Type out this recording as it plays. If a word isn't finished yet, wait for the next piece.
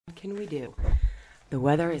can we do? The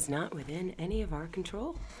weather is not within any of our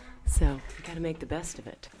control, so we got to make the best of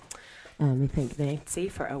it. We thank Nancy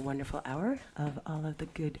for a wonderful hour of all of the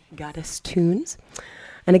good goddess tunes.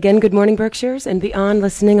 And again, good morning, Berkshires, and beyond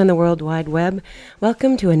listening on the World Wide Web.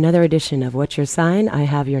 Welcome to another edition of What's Your Sign? I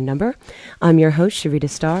Have Your Number. I'm your host, Sharita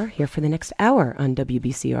Starr, here for the next hour on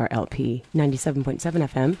WBCR LP 97.7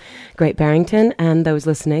 FM, Great Barrington, and those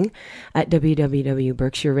listening at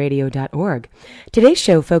www.berkshireradio.org. Today's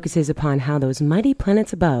show focuses upon how those mighty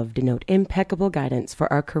planets above denote impeccable guidance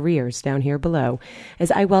for our careers down here below,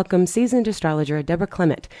 as I welcome seasoned astrologer Deborah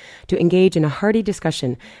Clement to engage in a hearty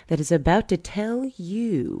discussion that is about to tell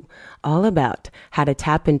you all about how to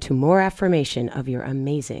tap into more affirmation of your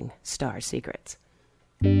amazing star secrets.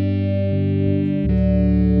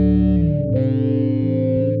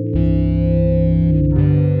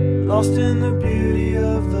 Lost in the beauty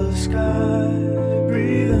of the sky,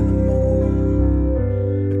 breathe in the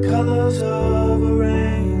moon, the colors of a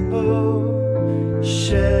rainbow,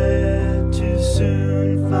 shed too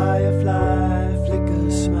soon, firefly,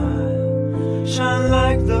 flicker, smile, shine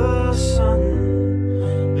like the sun.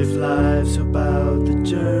 If life's about the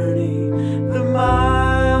journey, the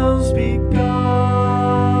miles begun.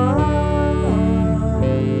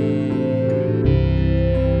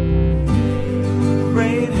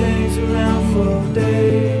 Rain hangs around for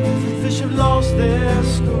days, fish have lost their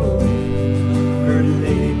school, bird and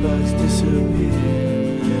ladybugs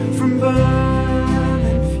disappear from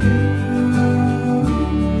burning fuel.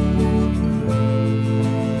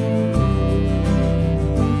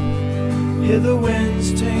 Hear the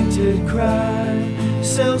wind's tainted cry,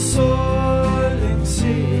 sail soaring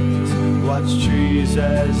seas, watch trees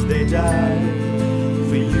as they die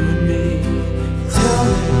for you and me. Tell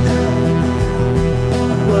me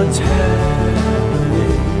now what's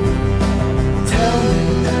happening. Tell me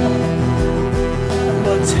now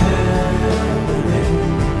what's happening.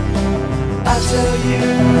 I tell you,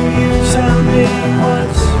 you tell me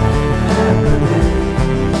what's happening.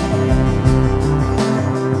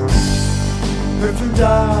 Heard from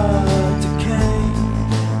Dr. Kane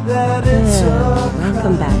that it's a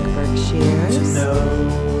welcome back, Berkshires. To know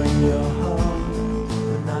when your heart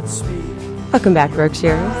will not speak. Welcome back,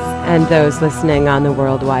 Berkshires, and those listening on the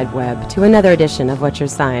World Wide Web to another edition of What's Your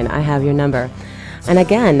Sign? I Have Your Number. And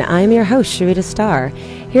again, I'm your host, Sharita Starr,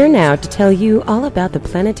 here now to tell you all about the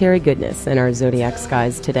planetary goodness in our zodiac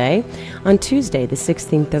skies today on Tuesday, the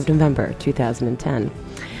 16th of November, 2010.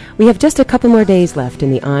 We have just a couple more days left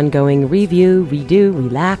in the ongoing review, redo,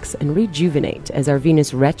 relax, and rejuvenate as our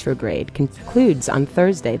Venus retrograde concludes on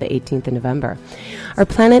Thursday, the 18th of November. Our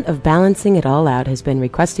planet of balancing it all out has been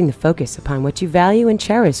requesting the focus upon what you value and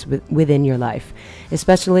cherish within your life,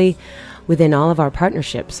 especially within all of our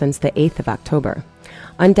partnerships since the 8th of October.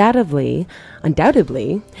 Undoubtedly,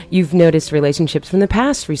 you've noticed relationships from the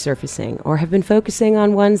past resurfacing or have been focusing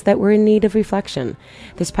on ones that were in need of reflection.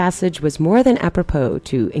 This passage was more than apropos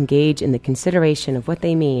to engage in the consideration of what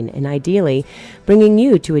they mean and ideally bringing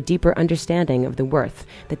you to a deeper understanding of the worth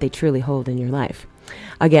that they truly hold in your life.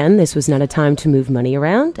 Again, this was not a time to move money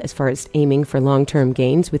around as far as aiming for long-term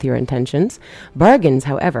gains with your intentions. Bargains,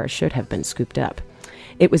 however, should have been scooped up.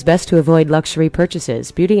 It was best to avoid luxury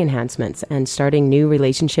purchases, beauty enhancements, and starting new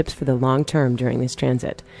relationships for the long term during this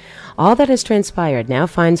transit. All that has transpired now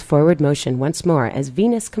finds forward motion once more as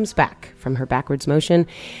Venus comes back from her backwards motion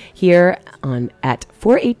here at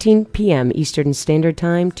 4:18 p.m. Eastern Standard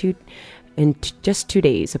Time in just 2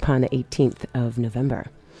 days upon the 18th of November.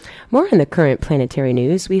 More on the current planetary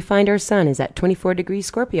news, we find our sun is at 24 degrees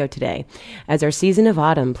Scorpio today, as our season of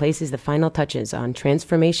autumn places the final touches on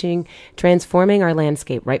transforming our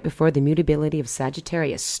landscape right before the mutability of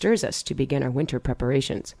Sagittarius stirs us to begin our winter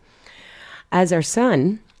preparations. As our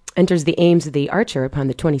sun enters the aims of the Archer upon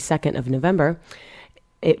the 22nd of November,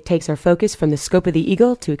 it takes our focus from the scope of the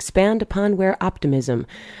eagle to expand upon where optimism,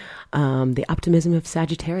 the optimism of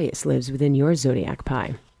Sagittarius, lives within your zodiac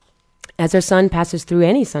pie. As our sun passes through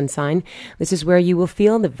any sun sign, this is where you will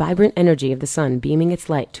feel the vibrant energy of the sun beaming its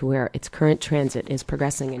light to where its current transit is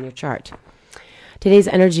progressing in your chart. Today's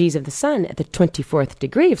energies of the sun at the 24th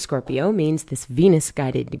degree of Scorpio means this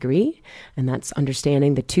Venus-guided degree, and that's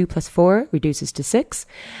understanding the 2 plus 4 reduces to 6,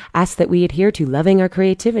 asks that we adhere to loving our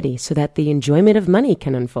creativity so that the enjoyment of money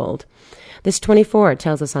can unfold. This 24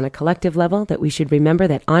 tells us on a collective level that we should remember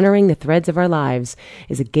that honoring the threads of our lives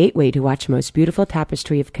is a gateway to watch most beautiful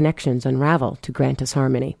tapestry of connections unravel to grant us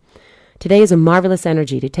harmony. Today is a marvelous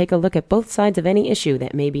energy to take a look at both sides of any issue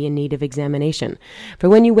that may be in need of examination. For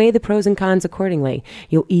when you weigh the pros and cons accordingly,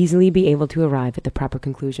 you'll easily be able to arrive at the proper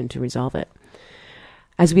conclusion to resolve it.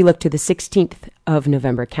 As we look to the 16th of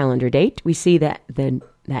November calendar date, we see that the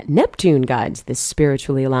that Neptune guides this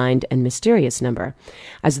spiritually aligned and mysterious number.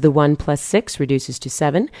 As the 1 plus 6 reduces to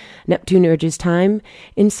 7, Neptune urges time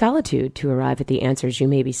in solitude to arrive at the answers you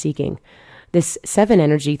may be seeking. This 7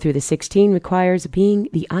 energy through the 16 requires being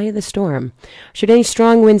the eye of the storm. Should any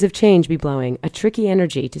strong winds of change be blowing, a tricky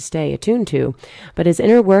energy to stay attuned to, but as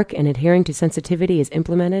inner work and adhering to sensitivity is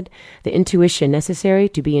implemented, the intuition necessary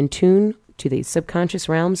to be in tune to the subconscious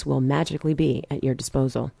realms will magically be at your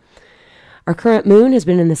disposal. Our current moon has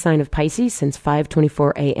been in the sign of Pisces since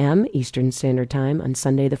 5:24 a.m. Eastern Standard Time on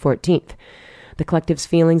Sunday the 14th. The collective's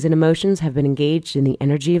feelings and emotions have been engaged in the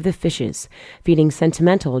energy of the fishes, feeding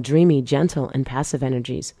sentimental, dreamy, gentle, and passive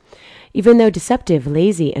energies. Even though deceptive,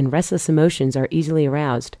 lazy, and restless emotions are easily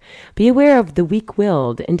aroused, be aware of the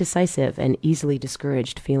weak-willed, indecisive, and easily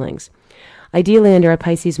discouraged feelings. Ideally, under a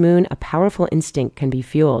Pisces moon, a powerful instinct can be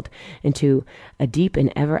fueled into a deep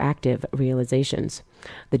and ever-active realizations.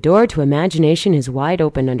 The door to imagination is wide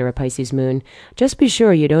open under a Pisces moon. Just be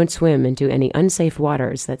sure you don't swim into any unsafe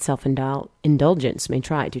waters that self-indulgence may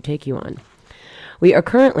try to take you on. We are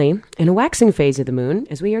currently in a waxing phase of the moon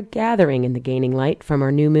as we are gathering in the gaining light from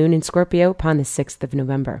our new moon in Scorpio upon the 6th of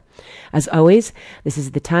November. As always, this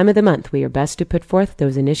is the time of the month we are best to put forth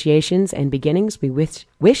those initiations and beginnings we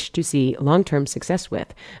wish to see long-term success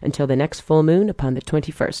with until the next full moon upon the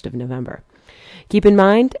 21st of November. Keep in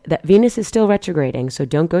mind that Venus is still retrograding, so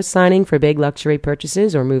don't go signing for big luxury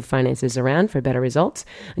purchases or move finances around for better results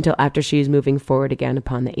until after she is moving forward again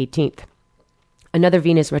upon the 18th. Another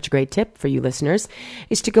Venus retrograde tip for you listeners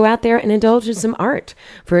is to go out there and indulge in some art,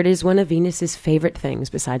 for it is one of Venus's favorite things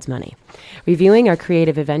besides money. Reviewing our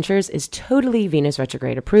creative adventures is totally Venus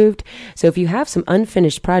retrograde approved, so if you have some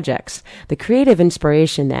unfinished projects, the creative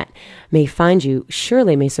inspiration that may find you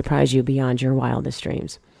surely may surprise you beyond your wildest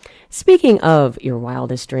dreams. Speaking of your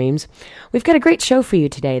wildest dreams, we've got a great show for you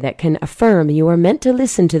today that can affirm you are meant to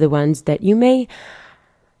listen to the ones that you may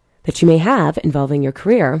have involving your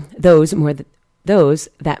career, those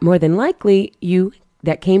that more than likely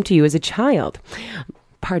that came to you as a child.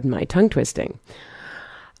 Pardon my tongue twisting.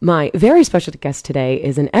 My very special guest today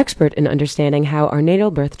is an expert in understanding how our natal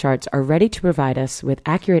birth charts are ready to provide us with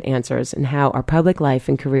accurate answers and how our public life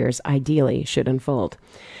and careers ideally should unfold.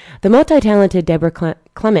 The multi-talented Deborah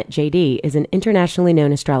Clement, J.D., is an internationally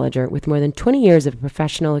known astrologer with more than 20 years of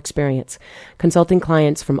professional experience, consulting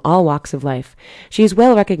clients from all walks of life. She is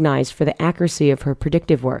well recognized for the accuracy of her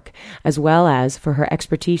predictive work, as well as for her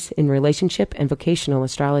expertise in relationship and vocational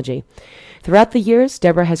astrology. Throughout the years,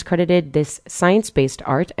 Deborah has credited this science-based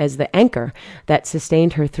art as the anchor that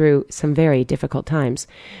sustained her through some very difficult times.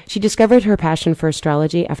 She discovered her passion for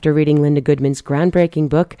astrology after reading Linda Goodman's groundbreaking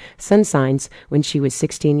book, Sun Signs, when she was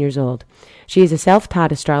 16 years old. She is a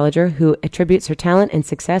self-taught astrologer who attributes her talent and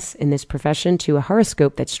success in this profession to a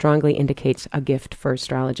horoscope that strongly indicates a gift for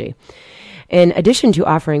astrology. In addition to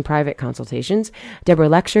offering private consultations, Deborah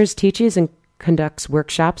lectures, teaches, and conducts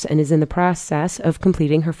workshops and is in the process of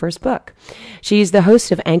completing her first book. She's the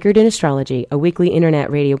host of Anchored in Astrology, a weekly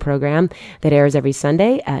internet radio program that airs every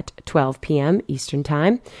Sunday at 12 p.m. Eastern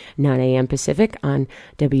Time, 9 a.m. Pacific on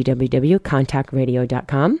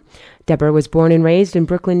www.contactradio.com. Deborah was born and raised in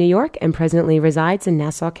Brooklyn, New York, and presently resides in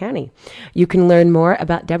Nassau County. You can learn more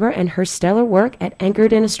about Deborah and her stellar work at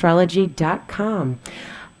anchoredinastrology.com.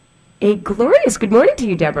 A glorious good morning to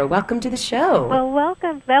you, Deborah. Welcome to the show. Well,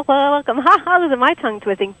 welcome. Welcome. Ha, those are my tongue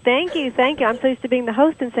twisting. Thank you. I'm so used to being the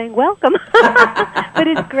host and saying welcome. But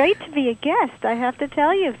it's great to be a guest, I have to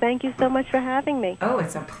tell you. Thank you so much for having me. Oh,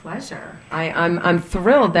 it's a pleasure. I'm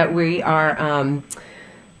thrilled that we are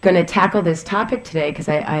going to tackle this topic today because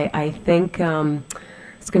I think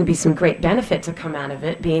it's going to be some great benefit to come out of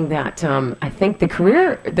it, being that I think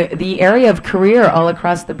the area of career all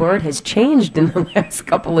across the board has changed in the last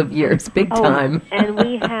couple of years, big time. And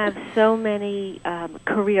we have so many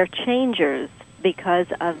career changers because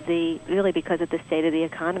of the state of the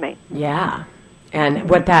economy. Yeah, and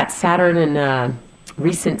what that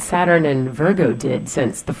recent Saturn and Virgo did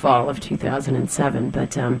since the fall of 2007,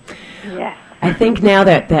 but yes. I think now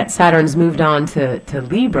that Saturn's moved on to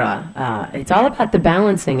Libra, it's all about the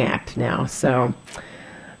balancing act now. So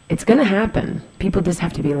it's going to happen. People just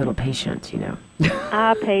have to be a little patient, you know.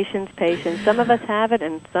 Patience. Some of us have it,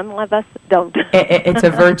 and some of us don't. It's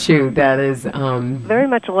a virtue that is very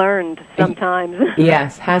much learned sometimes.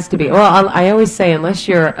 Yes, has to be. Well, I always say, unless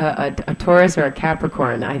you're a Taurus or a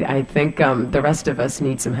Capricorn, I think the rest of us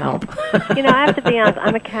need some help. You know, I have to be honest.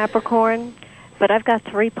 I'm a Capricorn. But I've got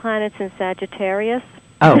 3 planets in Sagittarius.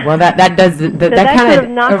 Oh, well, that does that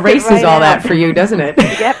kind of erases all that for you, doesn't it?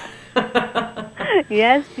 Yep.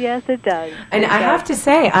 Yes, yes, it does. And It I does. have to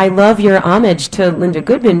say, I love your homage to Linda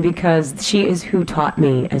Goodman because she is who taught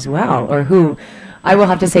me as well, or who I will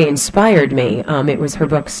have to say inspired me. It was her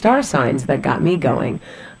book Star Signs that got me going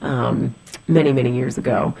many, many years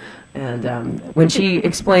ago. And when she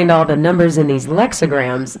explained all the numbers in these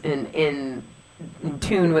lexicograms in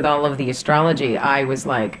tune with all of the astrology, I was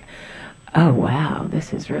like, oh, wow,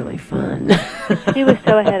 this is really fun. She was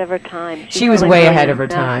so ahead of her time. She was really way brilliant. ahead of her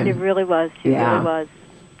No, time. She really was. She Yeah. really was.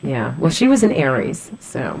 Yeah, well, she was an Aries,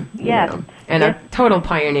 so, you Yes. know, and Yes. a total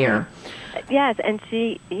pioneer. Yes, and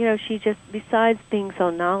she, she just, besides being so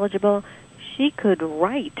knowledgeable, she could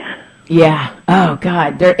write. Yeah. Oh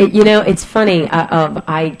God. It's funny.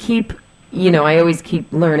 I keep, I always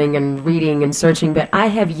keep learning and reading and searching, but I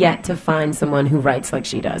have yet to find someone who writes like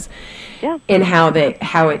she does. Yeah. And how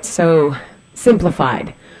it's so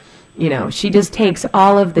simplified. She just takes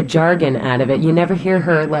all of the jargon out of it. You never hear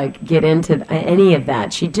her get into any of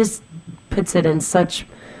that. She just puts it in such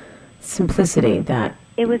simplicity that.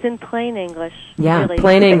 It was in plain English. Yeah, really.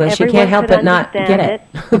 plain English. You Everyone can't help could but not get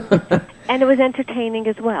understand it. And it was entertaining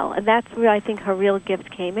as well. And that's where I think her real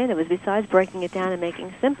gift came in. It was besides breaking it down and making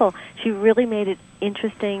it simple, she really made it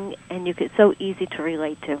interesting and so easy to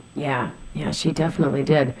relate to. Yeah, she definitely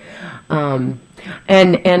did. And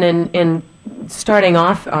in starting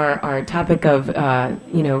off our topic of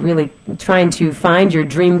really trying to find your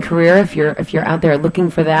dream career, if you're out there looking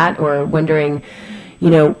for that or wondering,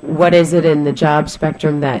 what is it in the job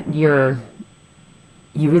spectrum that you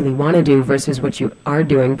really want to do versus what you are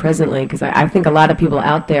doing presently, because I think a lot of people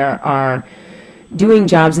out there are doing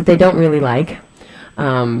jobs that they don't really like.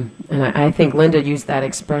 And I think Linda used that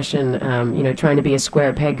expression, trying to be a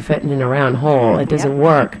square peg fitting in a round hole. It doesn't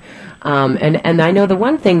work. And I know the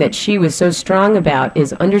one thing that she was so strong about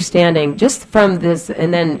is understanding just from this,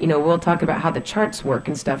 and then, we'll talk about how the charts work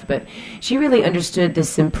and stuff, but she really understood the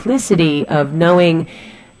simplicity of knowing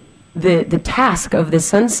the task of the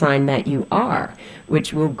sun sign that you are,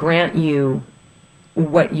 which will grant you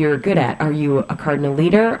what you're good at. Are you a cardinal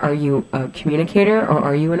leader? Are you a communicator? Or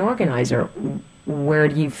are you an organizer? Where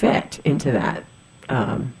do you fit into that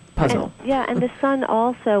puzzle? And the sun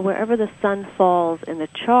also, wherever the sun falls in the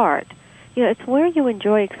chart, it's where you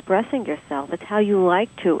enjoy expressing yourself. It's how you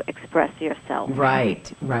like to express yourself. Right,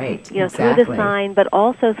 Through exactly. the sign, but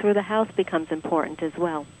also through the house becomes important as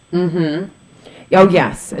well. Mm-hmm. Oh,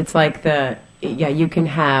 yes. It's like you can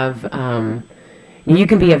have, you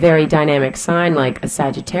can be a very dynamic sign like a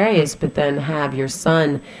Sagittarius, but then have your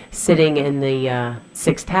sun sitting in the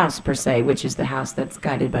sixth house, per se, which is the house that's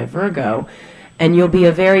guided by Virgo. And you'll be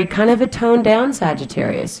a very kind of a toned down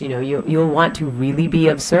Sagittarius. You'll want to really be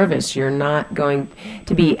of service. You're not going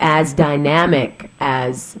to be as dynamic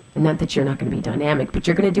as, not that you're not going to be dynamic, but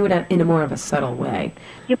you're going to do it in a more of a subtle way.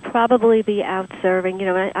 You'll probably be out serving.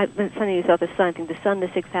 It's funny you saw the sun. I think the sun, the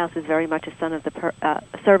sixth house, is very much a son of the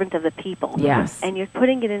servant of the people. Yes. And you're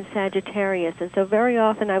putting it in Sagittarius. And so very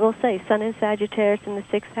often, I will say, sun in Sagittarius in the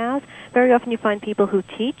sixth house, very often you find people who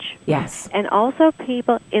teach. Yes. And also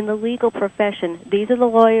people in the legal profession. These are the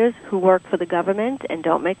lawyers who work for the government and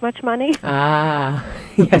don't make much money. Ah,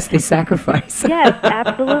 yes, they sacrifice. Yes,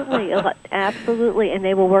 absolutely. Absolutely. And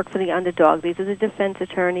they will work for the underdog. These are the defense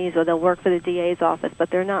attorneys, or they'll work for the DA's office, but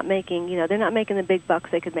they're not making, they're not making the big bucks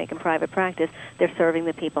they could make in private practice. They're serving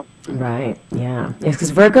the people. Right, yeah. Yes,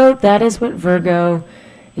 because Virgo, that is what Virgo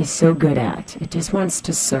is so good at. It just wants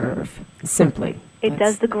to serve, simply. It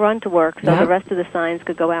does the grunt work, so Yep. the rest of the signs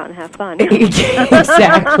could go out and have fun.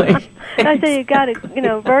 Exactly. I say you got it.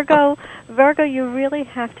 Virgo, you really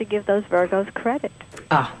have to give those Virgos credit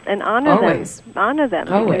and honor always. them. Honor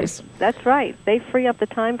them. Always. That's right. They free up the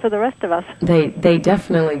time for the rest of us. They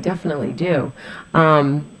definitely do.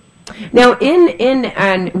 Now,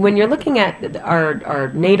 and when you're looking at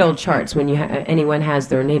our natal charts, when anyone has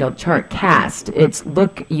their natal chart cast, we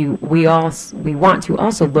want to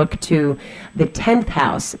also look to the 10th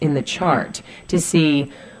house in the chart to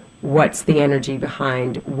see what's the energy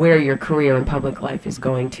behind where your career in public life is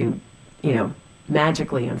going to,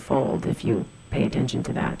 magically unfold if you pay attention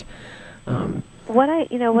to that. What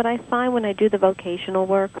I find when I do the vocational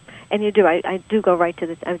work, and I do go right to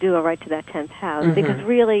that 10th house, Mm-hmm. because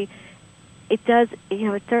really, it does,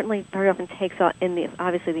 it certainly very often takes on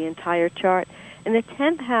obviously the entire chart. In the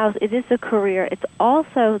 10th house, it is a career. It's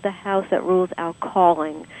also the house that rules our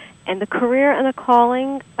calling. And the career and the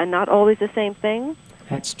calling are not always the same thing.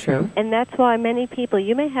 That's true. And that's why many people,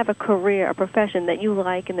 you may have a career, a profession that you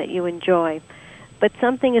like and that you enjoy, but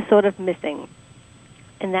something is sort of missing.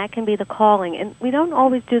 and that can be the calling. And we don't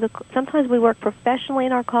always do sometimes we work professionally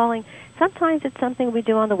in our calling. Sometimes it's something we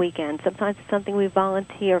do on the weekend. Sometimes it's something we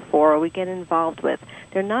volunteer for or we get involved with.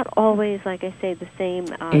 They're not always, like I say, the same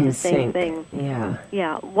same thing. Yeah.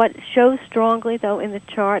 Yeah. What shows strongly, though, in the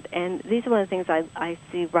chart, and these are one of the things I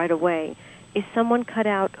see right away, is someone cut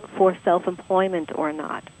out for self-employment or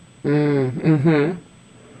not. Mm-hmm.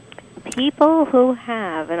 People who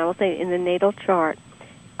have, and I will say in the natal chart,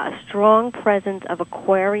 a strong presence of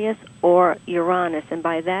Aquarius or Uranus, and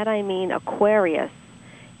by that I mean Aquarius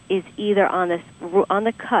is either on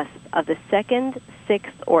the cusp of the 2nd,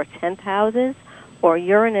 6th, or 10th houses, or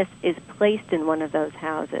Uranus is placed in one of those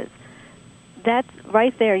houses. That's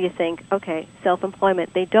right there. You think, okay,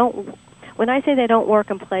 self-employment. When I say they don't work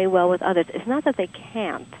and play well with others, it's not that they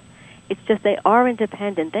can't. It's just they are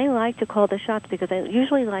independent. They like to call the shots because they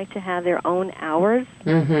usually like to have their own hours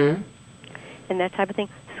and that type of thing.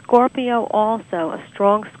 Scorpio also, a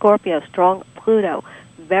strong Scorpio, strong Pluto,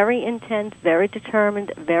 very intense, very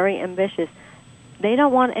determined, very ambitious. They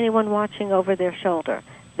don't want anyone watching over their shoulder.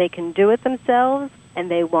 They can do it themselves, and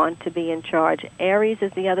they want to be in charge. Aries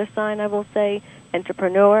is the other sign, I will say,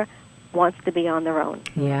 entrepreneur, wants to be on their own.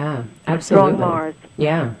 Yeah, absolutely. Strong Mars.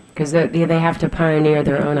 Yeah, because they have to pioneer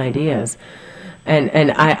their own ideas.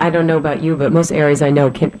 And I don't know about you, but most Aries I know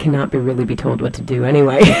cannot really be told what to do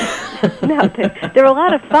anyway. No, they're a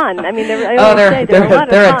lot of fun. I mean, they're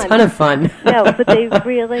a ton of fun. No, but they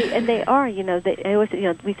really, and they are, they always,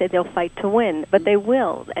 we say they'll fight to win, but they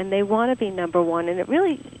will, and they want to be number one, and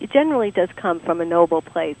it generally does come from a noble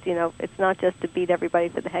place. It's not just to beat everybody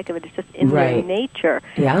for the heck of it, it's just in their nature,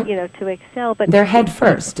 to excel. But they're head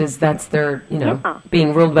first, that's their,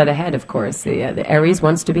 being ruled by the head, of course. The Aries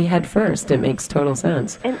wants to be head first. It makes total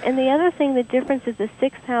sense. And the other thing, the difference is the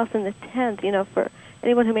 6th house and the 10th, for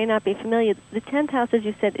anyone who may not be familiar, the 10th house, as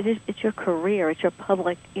you said, it's your career, it's your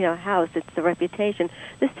public, house, it's the reputation.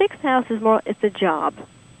 The 6th house is more, it's a job.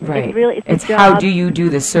 Right. It's a job. How do you do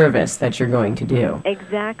the service that you're going to do?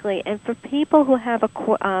 Exactly. And for people who have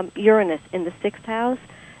Uranus in the 6th house,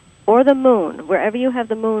 or the moon, wherever you have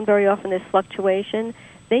the moon, very often there's fluctuation,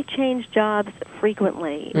 they change jobs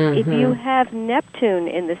frequently. If you have Neptune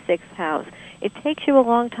in the 6th house, it takes you a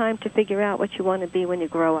long time to figure out what you want to be when you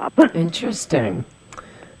grow up. Interesting.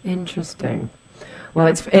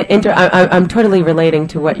 Well, I'm totally relating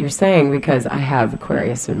to what you're saying because I have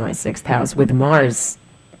Aquarius in my 6th house with Mars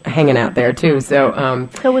hanging out there too. So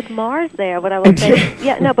with Mars there, what I would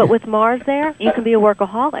say, but with Mars there, you can be a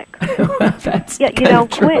workaholic. Well, that's you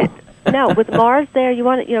don't quit. No, with Mars there, you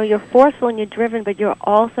want you're forceful and you're driven, but you're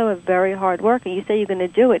also a very hard worker. You say you're going to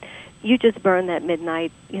do it. You just burn that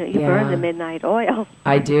midnight, burn the midnight oil.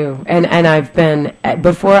 I do. And I've been,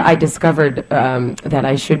 before I discovered that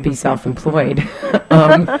I should be self-employed,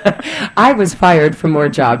 I was fired from more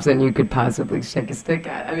jobs than you could possibly shake a stick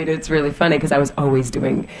at. I mean, it's really funny because I was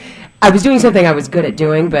doing something I was good at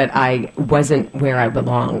doing, but I wasn't where I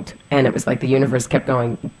belonged. And it was like the universe kept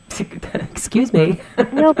going, excuse me.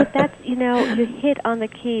 No, but that's, you hit on the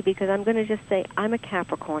key because I'm going to just say I'm a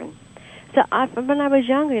Capricorn. So when I was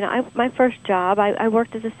younger, my first job, I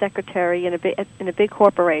worked as a secretary in a big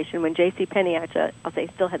corporation when J.C. Penney actually, I'll say,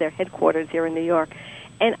 still had their headquarters here in New York.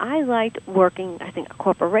 And I liked working, I think, a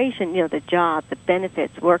corporation, the job, the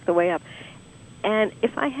benefits, work the way up. And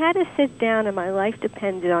if I had to sit down and my life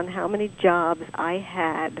depended on how many jobs I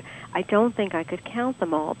had, I don't think I could count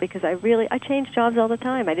them all because I changed jobs all the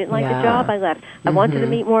time. I didn't like the job, I left. I wanted to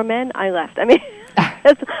meet more men, I left. I mean,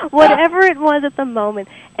 whatever it was at the moment.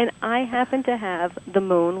 And I happened to have the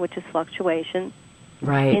moon, which is fluctuation,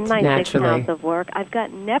 in my 6th house of work. I've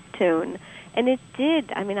got Neptune, and it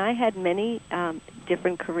did. I mean, I had many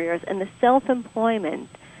different careers, and the self-employment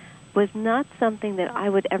was not something that I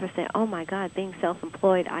would ever say, oh, my God, being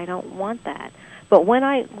self-employed, I don't want that. But when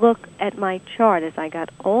I look at my chart as I got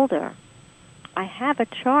older, I have a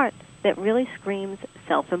chart that really screams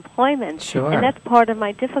self-employment. Sure. And that's part of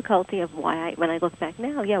my difficulty of why when I look back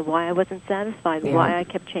now, why I wasn't satisfied, why I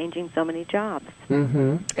kept changing so many jobs.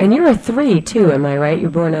 And you're a 3, too, am I right? You're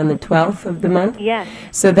born on the 12th of the month? Yes.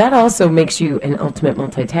 So that also makes you an ultimate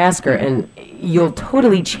multitasker, and you'll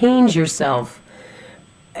totally change yourself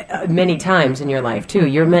many times in your life, too.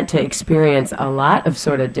 You're meant to experience a lot of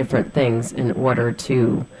sort of different things in order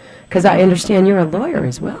to... Because I understand you're a lawyer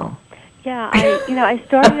as well. Yeah, I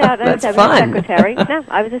started out as a secretary. No,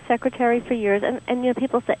 I was a secretary for years, and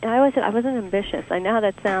people say, and I always said I wasn't ambitious. I know how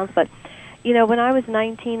that sounds, but, when I was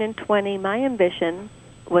 19 and 20, my ambition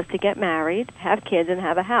was to get married, have kids, and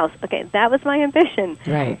have a house. Okay, that was my ambition.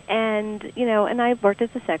 Right. And, and I worked as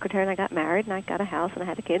a secretary, and I got married, and I got a house, and I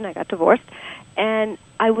had a kid, and I got divorced. And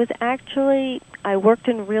I was actually, I worked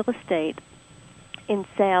in real estate in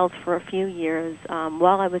sales for a few years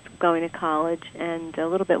while I was going to college and a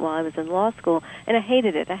little bit while I was in law school, and I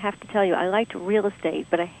hated it. I have to tell you, I liked real estate,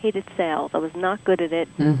 but I hated sales. I was not good at it,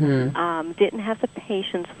 didn't have the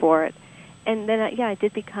patience for it. And then, I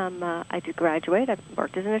did become, I did graduate. I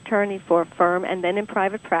worked as an attorney for a firm and then in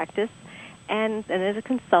private practice and as a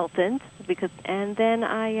consultant. And then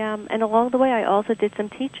and along the way I also did some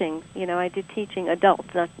teaching. I did teaching adults,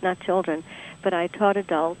 not children, but I taught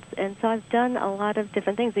adults. And so I've done a lot of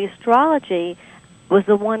different things. The astrology was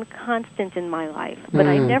the one constant in my life, but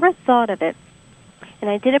I never thought of it. And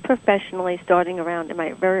I did it professionally starting around in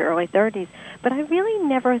my very early 30s, but I really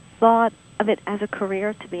never thought of it as a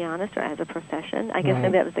career, to be honest, or as a profession. I guess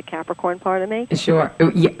maybe that was the Capricorn part of me. Sure.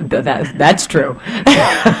 Yeah, that's true.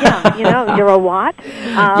 Yeah, you're a what?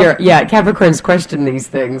 Capricorns question these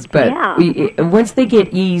things, but once they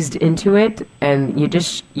get eased into it and you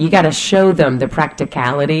got to show them the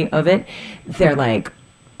practicality of it, they're like,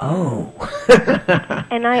 oh.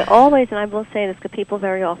 And I will say this, because people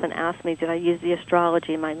very often ask me, did I use the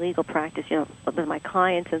astrology in my legal practice, with my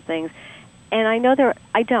clients and things? And I know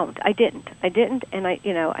I didn't, and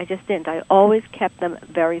I just didn't. I always kept them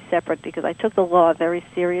very separate because I took the law very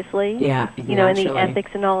seriously. And the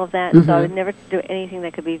ethics and all of that. So I would never do anything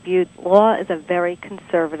that could be viewed. Law is a very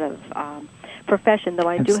conservative profession, though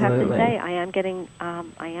I do have to say I am getting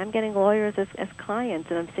lawyers as clients,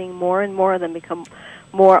 and I'm seeing more and more of them become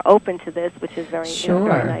more open to this, which is very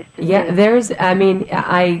very nice to see. I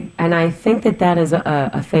think that is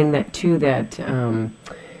a thing that too that.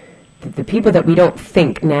 The people that we don't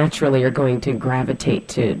think naturally are going to gravitate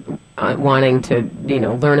to wanting to,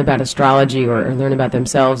 learn about astrology or learn about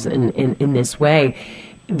themselves in this way.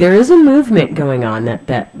 There is a movement going on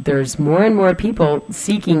that there's more and more people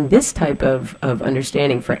seeking this type of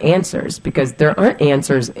understanding for answers, because there aren't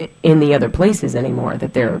answers in the other places anymore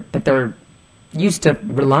that they're used to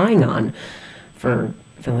relying on for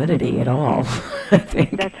validity at all. I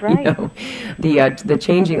think that's right. The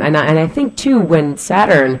changing, and I think too, when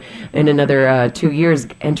Saturn in another 2 years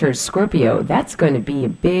enters Scorpio, that's going to be a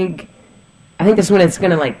big. I think that's when it's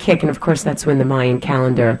going to kick, and of course that's when the Mayan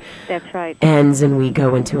calendar ends, and we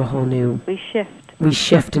go into a whole new. We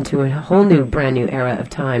shift into a whole new, brand new era of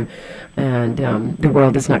time, and the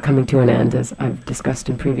world is not coming to an end, as I've discussed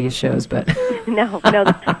in previous shows. But no,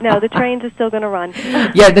 the trains are still going to run.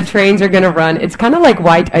 Yeah, the trains are going to run. It's kind of like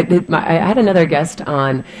white. I had another guest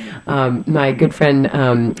on, my good friend,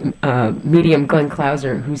 medium Glenn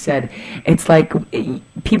Klauser, who said it's like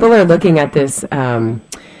people are looking at this.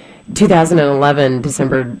 2011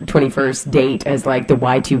 December 21st date as like the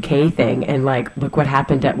Y2K thing, and look what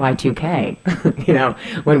happened at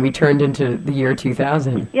Y2K. When we turned into the year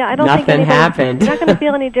 2000. Yeah, I don't think nothing happened. You're not going to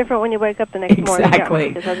feel any different when you wake up the next morning.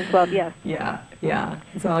 Exactly. 2012, yes. Yeah.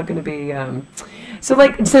 It's all going to be. So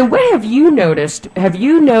what have you noticed? Have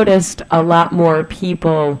you noticed a lot more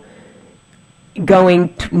people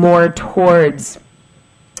going more towards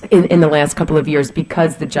in the last couple of years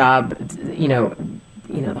because the job,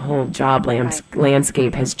 the whole job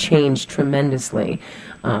landscape has changed tremendously.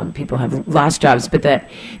 People have lost jobs, but that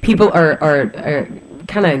people are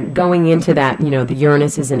kind of going into that. The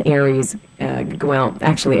Uranus is in Aries. Well,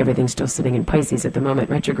 actually, everything's still sitting in Pisces at the moment,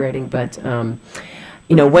 retrograding. But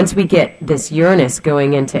once we get this Uranus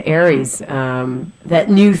going into Aries, that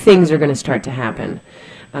new things are going to start to happen.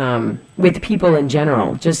 With people in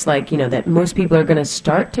general, just that most people are going to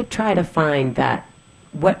start to try to find that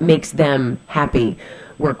what makes them happy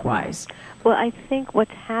work-wise. Well, I think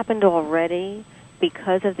what's happened already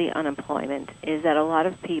because of the unemployment is that a lot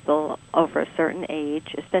of people over a certain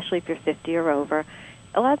age, especially if you're 50 or over,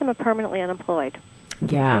 a lot of them are permanently unemployed.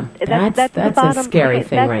 Yeah, that's a scary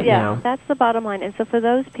thing right now. That's the bottom line. And so for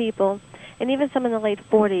those people, and even some in the late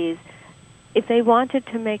 40s, if they wanted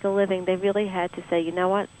to make a living, they really had to say, you know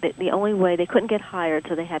what, the only way, they couldn't get hired,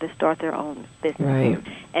 so they had to start their own business. Right.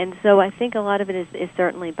 And so I think a lot of it is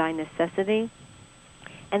certainly by necessity.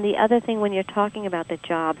 And the other thing, when you're talking about the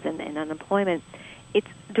jobs and unemployment, it's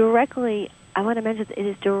directly, I want to mention, it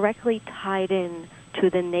is directly tied in to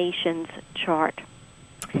the nation's chart.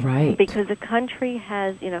 Right. Because the country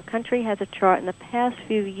has a chart. In the past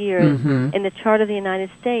few years, in the chart of the United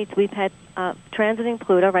States, we've had transiting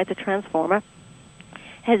Pluto, right, the transformer,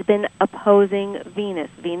 has been opposing Venus.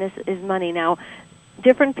 Venus is money. Now,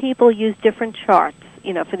 different people use different charts,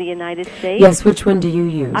 for the United States. Yes, which one do you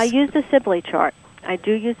use? I use the Sibley chart. I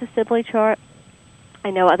do use the Sibley chart.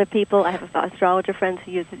 I know other people. I have astrologer friends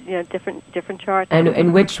who use different charts.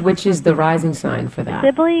 And which is the rising sign for that?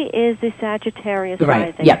 Sibley is the Sagittarius right.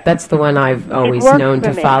 rising. Yeah, that's the one I've always known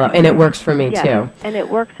to follow, and it works for me too. And it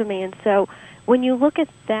works for me. And so when you look at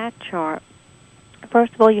that chart,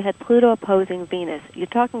 first of all, you had Pluto opposing Venus. You're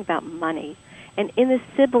talking about money. And in the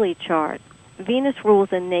Sibley chart, Venus rules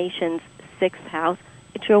a nation's 6th house.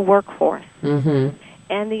 It's your workforce. Mm-hmm.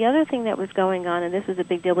 And the other thing that was going on, and this was a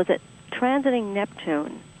big deal, was that transiting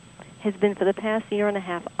Neptune has been for the past year and a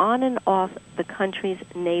half on and off the country's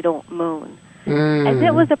natal moon. As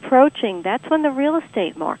it was approaching, that's when the real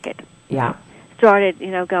estate market started,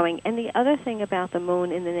 going. And the other thing about the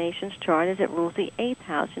moon in the nation's chart is it rules the 8th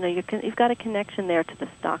house. You've got a connection there to the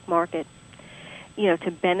stock market,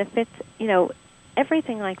 to benefits,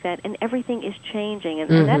 everything like that. And everything is changing.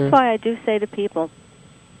 And that's why I do say to people,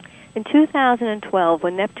 in 2012,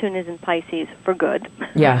 when Neptune is in Pisces for good.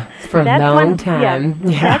 Yeah, for a long time.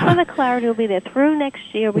 That's when the clarity will be there. Through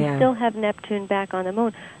next year, we still have Neptune back on the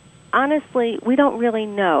moon. Honestly, we don't really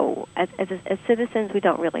know. As citizens, we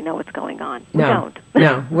don't really know what's going on. No, we don't.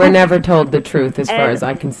 No, we're never told the truth as far as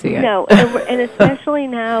I can see it. No, and especially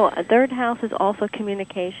now, a 3rd house is also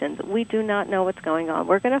communications. We do not know what's going on.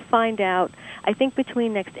 We're going to find out, I think,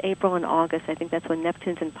 between next April and August. I think that's when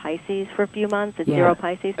Neptune's in Pisces for a few months. It's 0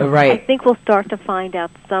 Pisces. Right. I think we'll start to find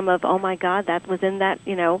out some of, oh, my God, that was in that,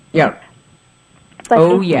 Yeah. But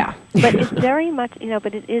but it's very much,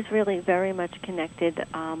 but it is really very much connected,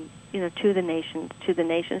 to the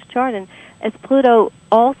nation's chart. And as Pluto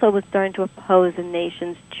also was starting to oppose the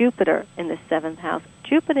nation's Jupiter in the 7th house,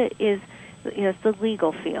 Jupiter is, it's the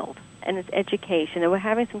legal field and it's education, and we're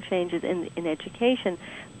having some changes in education.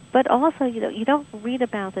 But also, you don't read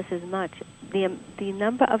about this as much. The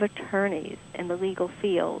number of attorneys in the legal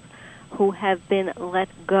field who have been let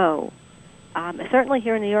go. Certainly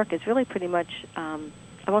here in New York, it's really pretty much,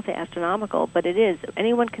 I won't say astronomical, but it is.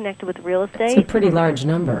 Anyone connected with real estate? It's a pretty large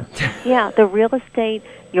number. Yeah, the real estate,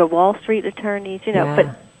 your Wall Street attorneys,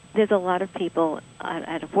 but there's a lot of people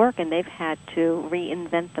out of work, and they've had to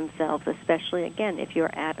reinvent themselves, especially, again, if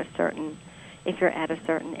you're at a certain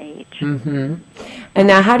age. Mm-hmm. And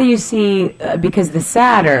now how do you see, because the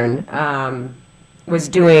Saturn was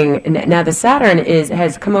doing, now the Saturn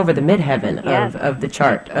has come over the midheaven of the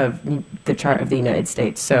chart of the United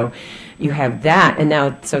States. So you have that, and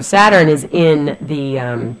now so Saturn is in the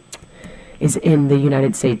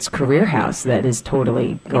United States career house that is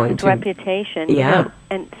totally going to reputation. Yeah.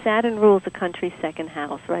 And Saturn rules the country's 2nd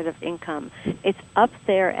house, right, of income. It's up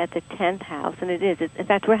there at the 10th house, and it is. In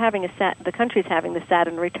fact, we're having the country's having the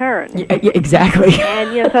Saturn return. Yeah, exactly.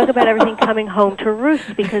 And talk about everything coming home to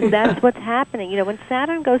roost, because that's what's happening. When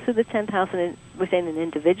Saturn goes through the 10th house, and we're saying an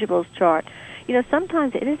individual's chart,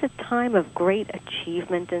 sometimes it is a time of great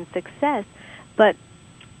achievement and success. But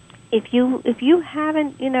if you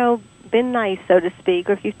haven't, been nice, so to speak,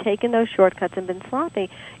 or if you've taken those shortcuts and been sloppy,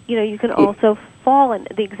 you can also fall. And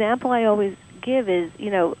the example I always give is,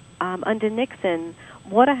 under Nixon,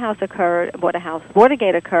 Watergate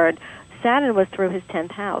occurred. Saturn was through his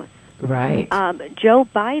 10th house. Right. Joe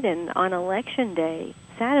Biden, on Election Day,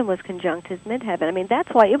 Saturn was conjunct his midheaven. I mean, that's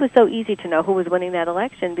why it was so easy to know who was winning that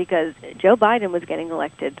election, because Joe Biden was getting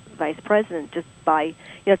elected vice president just by,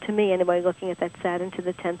 to me anyway, looking at that Saturn to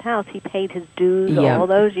the 10th house. He paid his dues all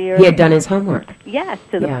those years. He had done his homework. Yes,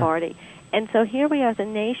 to the party. And so here we are as a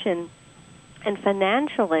nation, and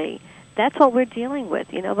financially, that's what we're dealing with.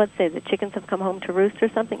 Let's say the chickens have come home to roost or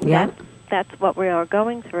something. Yeah. That's what we are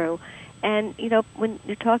going through. And, when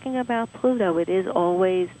you're talking about Pluto, it is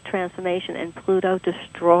always transformation, and Pluto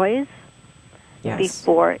destroys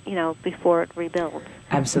before it rebuilds.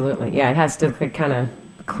 Absolutely. Yeah, it has to kind of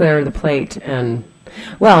clear the plate. And,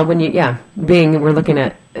 well, we're looking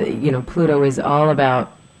at, Pluto is all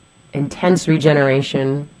about intense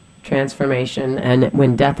regeneration, transformation, and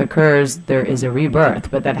when death occurs, there is a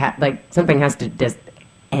rebirth, but that something has to just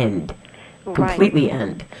end, completely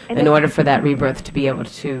end, in order for that rebirth to be able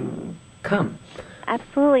to come.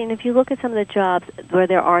 Absolutely, and if you look at some of the jobs where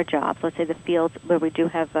there are jobs, let's say the fields where we do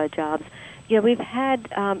have jobs, we've had,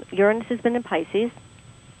 Uranus has been in Pisces,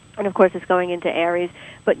 and of course it's going into Aries,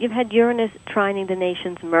 but you've had Uranus trining the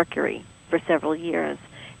nation's Mercury for several years.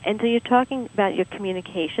 And so you're talking about your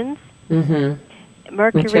communications. Mm-hmm.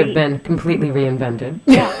 Mercury, which have been completely reinvented.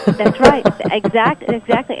 Yeah, that's right.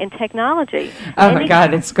 Exactly. And technology. Oh my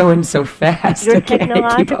God, it's going so fast. Your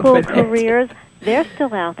technological careers, they're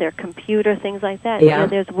still out there. Computer, things like that. Yeah.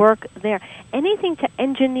 There's work there. Anything to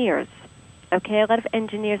engineers. Okay, a lot of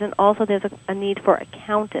engineers, and also there's a need for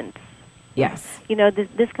accountants. Yes.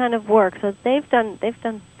 This kind of work. So they've done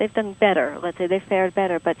better. Let's say they fared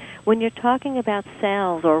better. But when you're talking about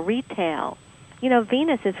sales or retail,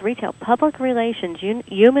 Venus is retail, public relations,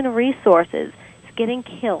 human resources. It's getting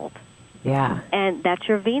killed. Yeah. And that's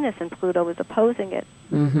your Venus, and Pluto is opposing it.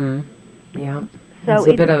 Mm-hmm. Yeah. So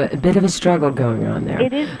There's a bit of a struggle going on there.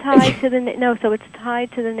 It is tied to so it's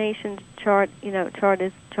tied to the nation's chart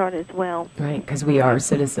as well. Right, because we are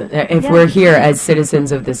citizens. If we're here as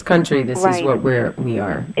citizens of this country, this is what we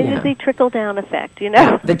are. It is the trickle-down effect,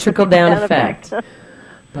 Yeah, the trickle-down effect.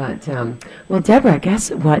 But, well, Deborah,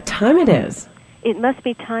 guess what time it is? It must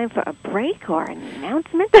be time for a break or an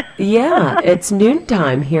announcement. Yeah, it's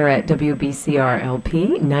noontime here at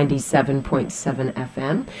WBCR-LP 97.7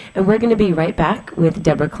 FM, and we're going to be right back with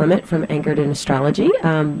Deborah Clement from Anchored in Astrology.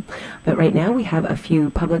 But right now we have a few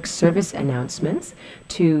public service announcements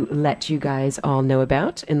to let you guys all know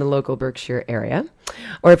about in the local Berkshire area.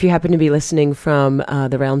 Or if you happen to be listening from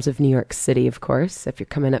the realms of New York City, of course, if you're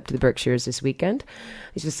coming up to the Berkshires this weekend,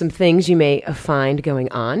 these are some things you may find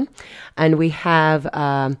going on. And we have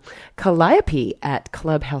Calliope at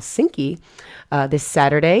Club Helsinki this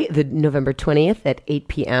Saturday, the November 20th at 8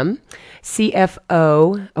 p.m.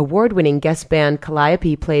 CFO award-winning guest band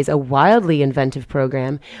Calliope plays a wildly inventive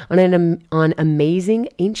program on amazing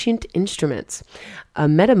ancient instruments. A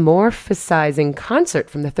metamorphosizing concert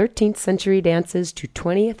from the 13th century dances to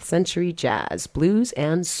 20th century jazz, blues,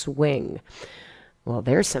 and swing. Well,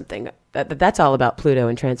 there's something. That's all about Pluto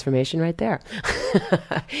and transformation right there.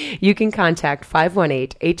 You can contact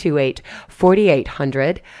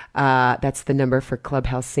 518-828-4800. That's the number for Club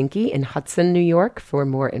Helsinki in Hudson, New York, for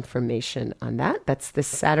more information on that. That's this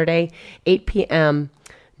Saturday, 8 p.m.,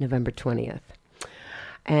 November 20th.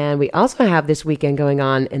 And we also have this weekend going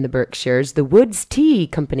on in the Berkshires, the Woods Tea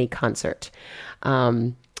Company concert.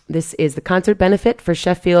 This is the concert benefit for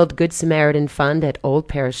Sheffield Good Samaritan Fund at Old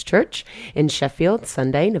Parish Church in Sheffield,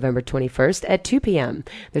 Sunday, November 21st at 2 p.m.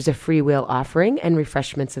 There's a free will offering and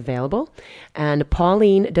refreshments available. And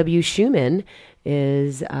Pauline W. Schumann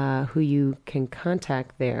is who you can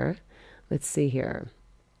contact there. Let's see here.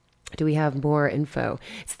 Do we have more info?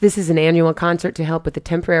 This is an annual concert to help with the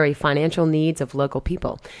temporary financial needs of local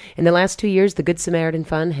people. In the last 2 years, the Good Samaritan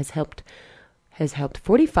Fund has helped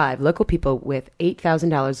 45 local people with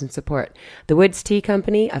 $8,000 in support. The Woods Tea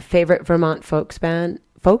Company, a favorite Vermont folk band,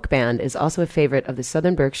 is also a favorite of the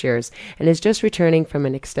Southern Berkshires and is just returning from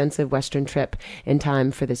an extensive Western trip in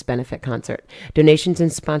time for this benefit concert. Donations and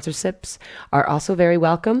sponsorships are also very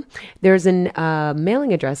welcome. There's a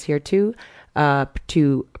mailing address here, too,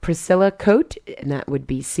 to Priscilla Cote, and that would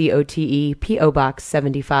be COTE, P.O. Box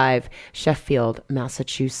 75, Sheffield,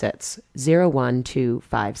 Massachusetts,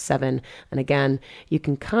 01257. And again, you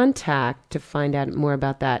can contact to find out more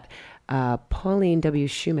about that Pauline W.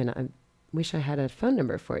 Schumann. I wish I had a phone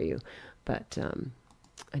number for you, but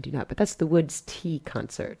I do not. But that's the Woods Tea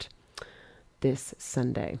concert this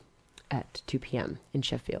Sunday at 2 p.m. in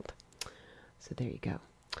Sheffield. So there you go.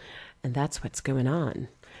 And that's what's going on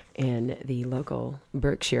in the local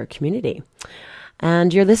Berkshire community.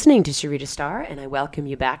 And you're listening to Sharita Star, and I welcome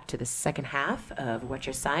you back to the second half of What's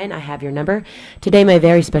Your Sign? I Have Your Number. Today, my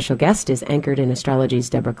very special guest is Anchored in Astrology's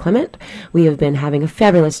Deborah Clement. We have been having a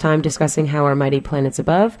fabulous time discussing how our mighty planets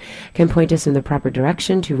above can point us in the proper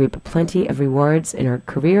direction to reap plenty of rewards in our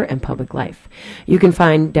career and public life. You can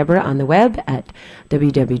find Deborah on the web at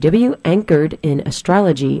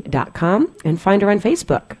www.anchoredinastrology.com and find her on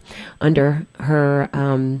Facebook under her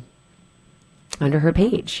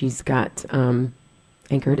page. She's got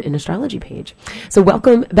Anchored in Astrology page. So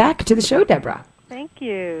welcome back to the show, Deborah. Thank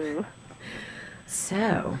you.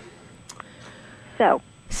 So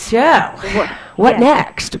what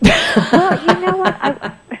next? Well, you know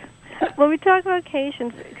what? When we talk about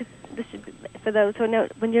occasions, for those who know,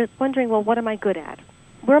 when you're wondering, well, what am I good at?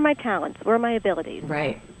 Where are my talents? Where are my abilities?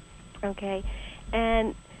 Right. Okay.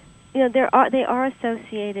 And they are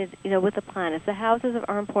associated, with the planets. The houses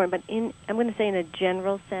are important, but I'm going to say in a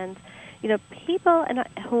general sense, people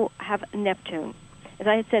who have Neptune, as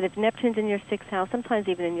I had said, if Neptune's in your 6th house, sometimes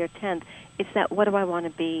even in your 10th, it's that what do I want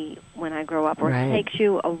to be when I grow up? Or It takes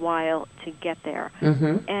you a while to get there.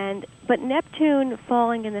 Mm-hmm. But Neptune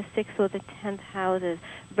falling in the 6th or the 10th houses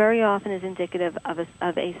very often is indicative of a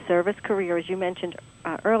service career. As you mentioned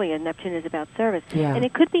earlier, Neptune is about service. Yeah. And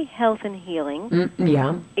it could be health and healing.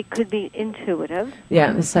 Yeah. It could be intuitive.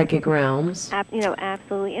 Yeah, the psychic realms.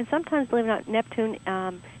 Absolutely. And sometimes, believe it or not, Neptune,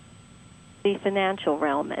 the financial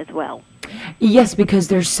realm as well. Yes, because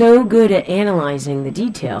they're so good at analyzing the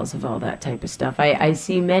details of all that type of stuff. I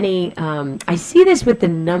see many, I see this with the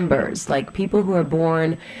numbers, like people who are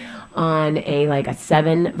born on a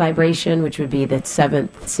 7 vibration, which would be the 7th,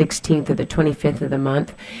 16th, or the 25th of the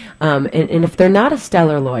month. And if they're not a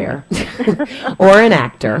stellar lawyer or an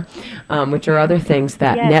actor, which are other things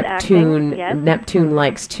that Neptune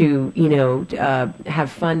likes to, have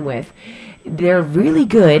fun with, they're really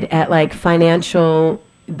good at financial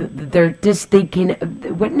they're just thinking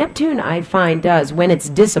what Neptune I find does when it's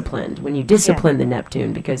disciplined, when you discipline the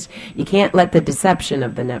Neptune, because you can't let the deception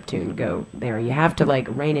of the Neptune go there. You have to like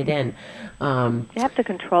rein it in. You have to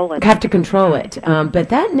control it. But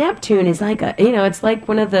that Neptune is like it's like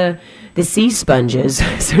one of the sea sponges,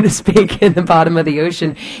 so to speak, in the bottom of the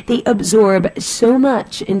ocean. They absorb so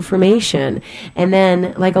much information, and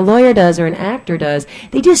then, like a lawyer does or an actor does,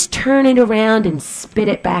 they just turn it around and spit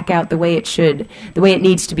it back out the way it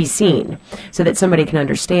needs to be seen, so that somebody can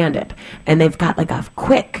understand it. And they've got like a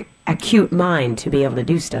quick, acute mind to be able to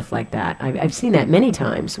do stuff like that. I've seen that many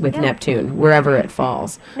times with Neptune, wherever it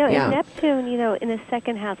falls. No, in Neptune, in the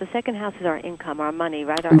second house is our income, our money,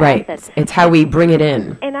 right? Our assets. It's how we bring it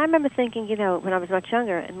in. And I remember thinking, when I was much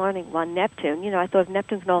younger and learning on Neptune, I thought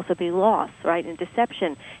Neptune can also be loss, right, and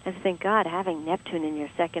deception. And so thank God, having Neptune in your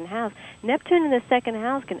second house. Neptune in the second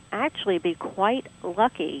house can actually be quite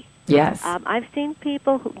lucky. Yes. I've seen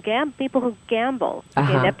people who gamble.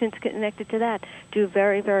 Okay, Neptune's connected to that. Do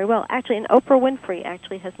very, very well. Actually, and Oprah Winfrey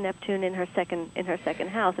actually has Neptune in her second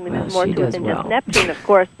house. I mean, there's more to it than just Neptune, of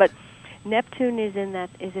course, but Neptune is in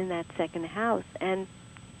that second house. And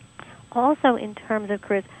also in terms of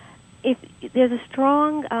careers, if there's a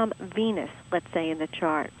strong Venus, let's say, in the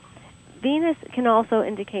chart, Venus can also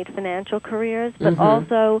indicate financial careers, but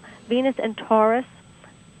also Venus and Taurus,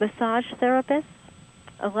 massage therapists,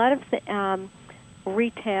 a lot of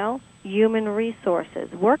retail, human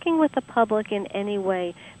resources, working with the public in any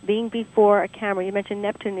way, being before a camera. You mentioned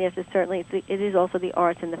Neptune. Yes, it is also the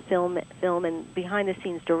arts and the film and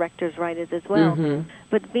behind-the-scenes directors, writers as well.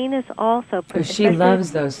 But Venus also... she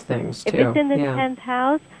loves those things, too. If it's in the 10th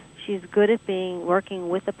house, she's good at working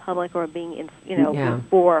with the public or being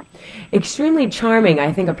before. Extremely charming.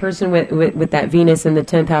 I think a person with that Venus in the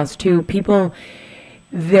 10th house, too,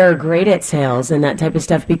 they're great at sales and that type of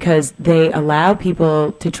stuff because they allow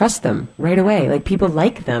people to trust them right away. Like, people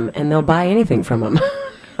like them, and they'll buy anything from them.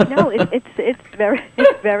 No, it's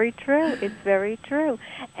very true. It's very true.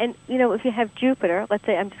 And, if you have Jupiter, let's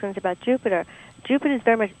say I'm just going to say about Jupiter, Jupiter is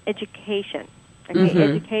very much education. Okay,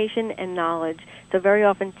 education and knowledge. So very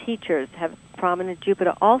often teachers have prominent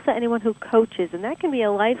Jupiter. Also anyone who coaches, and that can be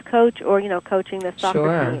a life coach or, coaching the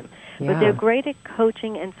soccer team. But they're great at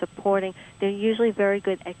coaching and supporting. They're usually very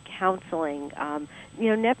good at counseling.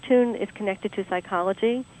 Neptune is connected to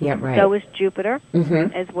psychology. Yeah, right. So is Jupiter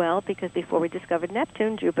as well, because before we discovered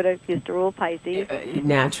Neptune, Jupiter used to rule Pisces.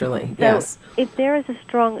 Naturally, so yes. If there is a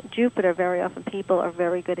strong Jupiter, very often people are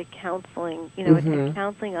very good at counseling, at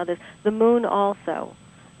counseling others. The moon also.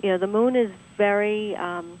 The moon is very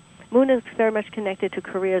much connected to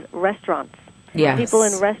careers, restaurants. Yes. People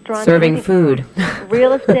in restaurants. Serving food.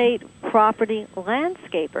 Real estate, property,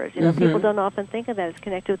 landscapers. People don't often think of that as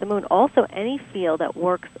connected with the moon. Also, any field that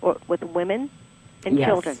works with women and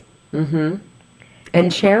children.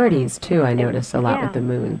 And charities, too, I notice a lot with the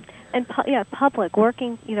moon. And public,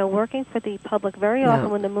 working for the public. Very often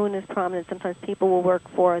when the moon is prominent, sometimes people will work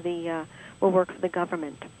for the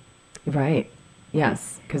government. Right.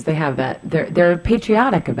 Yes, because they have that. They're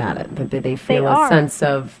patriotic about it. They feel a sense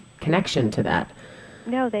of connection to that.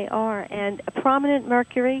 No, they are. And a prominent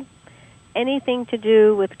Mercury, anything to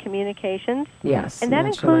do with communications. Yes, and that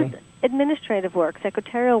includes administrative work,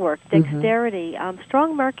 secretarial work, dexterity.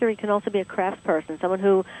 Strong Mercury can also be a craftsperson, someone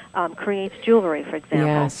who creates jewelry, for example.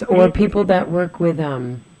 Yes, or people that work with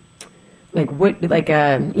like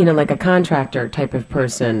a contractor type of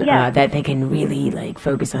person that they can really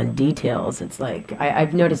focus on details. It's like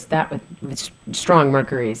I've noticed that with strong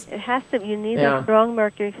Mercuries. It has to. You need a strong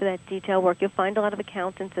Mercury for that detail work. You'll find a lot of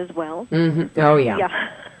accountants as well. Oh yeah.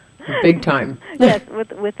 Big time. Yes,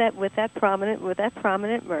 with that prominent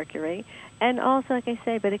Mercury, and also like I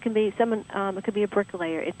say, but it can be someone. It could be a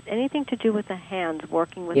bricklayer. It's anything to do with the hands,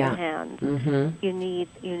 working with the hands. You need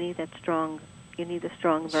that strong. You need a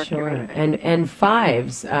strong Mercury. Sure. And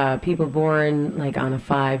fives, people born on a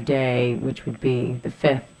 5 day, which would be the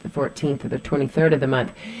 5th, the 14th, or the 23rd of the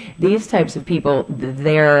month. These types of people,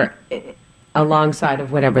 they're alongside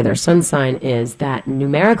of whatever their sun sign is, that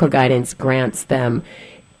numerical guidance grants them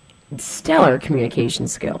stellar communication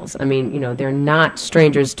skills. I mean, they're not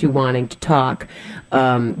strangers to wanting to talk,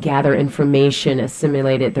 gather information,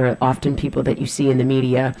 assimilate it. They're often people that you see in the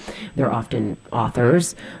media. They're often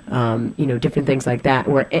authors, different things like that,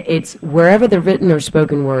 where it's wherever the written or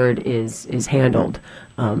spoken word is handled,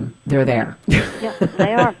 they're there. Yeah,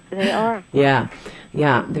 they are. They are. Yeah.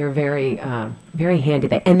 Yeah, they're very, very handy.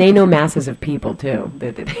 And they know masses of people, too.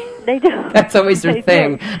 They do. That's always their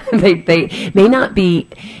thing. They may not be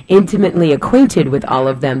intimately acquainted with all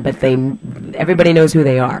of them, but they everybody knows who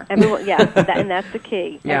they are. Everyone, yes, and that's the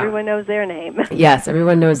key. Yeah. Everyone knows their name. Yes,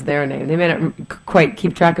 everyone knows their name. They may not quite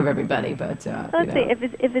keep track of everybody, but Let's see.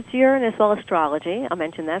 If it's Uranus, well, astrology. I'll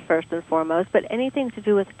mention that first and foremost. But anything to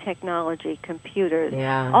do with technology, computers.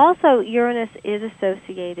 Yeah. Also, Uranus is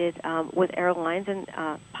associated with airlines and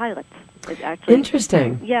pilots. It's actually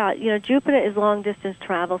interesting. Yeah, Jupiter is long distance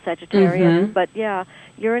travel, Sagittarius, Mm-hmm. but yeah,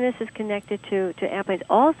 Uranus is connected to airplanes.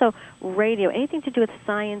 Also, radio, anything to do with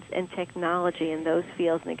science and technology in those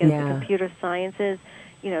fields, and again, the computer sciences,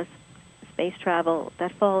 space travel,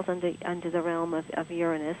 that falls under the realm of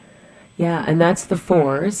Uranus. Yeah, and that's the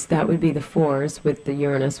fours. That would be the fours with the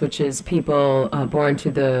Uranus, which is people born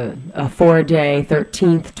to the 4-day,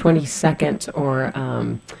 13th, 22nd, or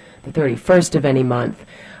the 31st of any month.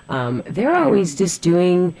 They're always just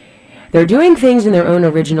doing things in their own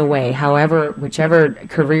original way. However, whichever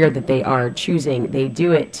career that they are choosing, they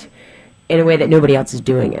do it in a way that nobody else is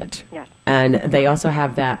doing it. Yes. And they also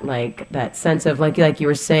have that that sense of like you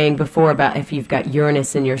were saying before about if you've got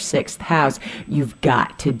Uranus in your 6th house, you've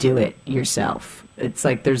got to do it yourself. It's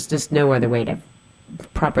like there's just no other way to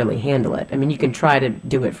properly handle it. I mean, you can try to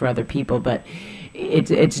do it for other people, but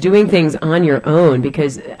it's doing things on your own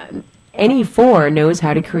because any 4 knows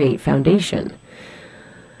how to create foundation,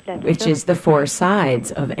 which is the 4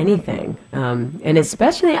 sides of anything. And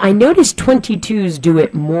especially, I noticed 22s do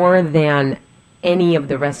it more than any of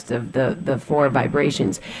the rest of the 4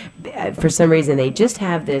 vibrations. For some reason, they just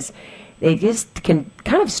have this, they just can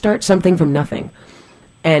kind of start something from nothing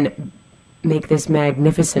and make this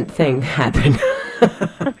magnificent thing happen.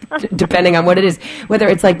 Depending on what it is, whether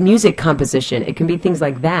it's like music composition, it can be things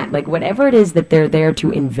like that, like whatever it is that they're there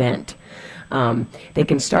to invent. They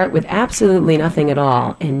can start with absolutely nothing at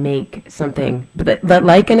all and make something, but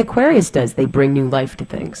like an Aquarius does, they bring new life to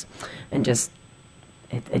things, and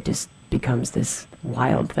it just becomes this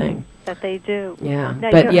wild thing that they do. Yeah,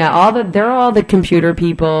 now, but they're all the computer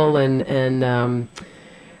people, and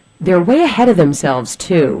they're way ahead of themselves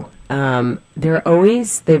too. They're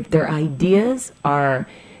always their ideas are.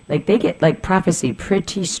 Like, they get, like, prophecy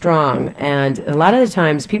pretty strong, and a lot of the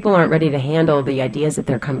times people aren't ready to handle the ideas that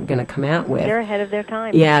they're going to come out with. They're ahead of their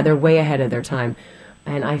time. Yeah, they're way ahead of their time.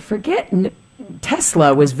 And I forget,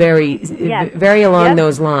 Tesla was very along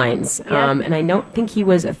those lines. Yes. And I don't think he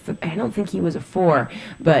was a 4,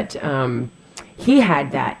 but he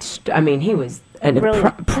had that, he was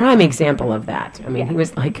a prime example of that. I mean, he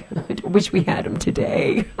was like, I wish we had him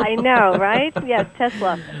today. I know, right? Yes,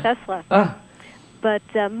 Tesla. Oh. But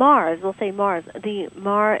Mars, we'll say Mars.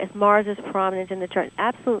 Mars is prominent in the chart.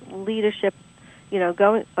 Absolute leadership,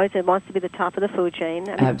 it wants to be the top of the food chain.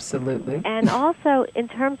 Absolutely. And also, in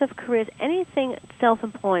terms of careers, anything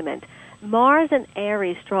self-employment. Mars and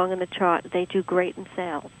Aries strong in the chart, they do great in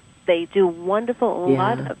sales. They do wonderful,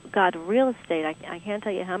 real estate. I can't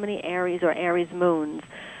tell you how many Aries or Aries moons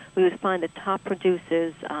we would find the top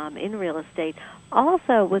producers in real estate.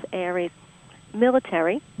 Also with Aries,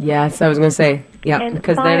 military. Yes, I was going to say,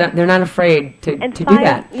 because they're not afraid to do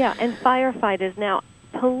that. Yeah, and firefighters. Now,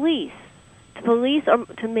 police are,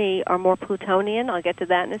 to me, are more Plutonian. I'll get to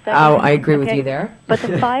that in a second. Oh, I agree with you there. But the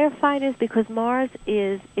firefighters, because Mars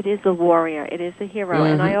is the warrior, it is the hero,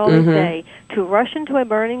 and I always say, to rush into a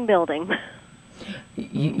burning building.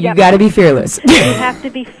 You got to be fearless. You have to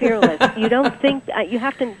be fearless. You don't think. You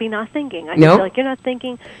have to be not thinking. I feel like you're not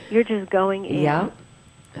thinking. You're just going in. Yeah.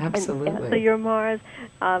 Absolutely. And, so your Mars,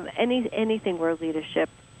 anything where leadership,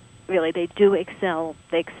 really, they do excel.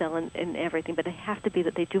 They excel in everything, but they have to be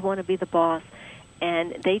that. They do want to be the boss,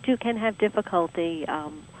 and they can have difficulty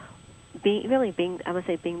being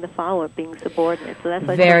the follower, being subordinate. So that's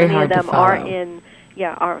why very so many hard of them to follow.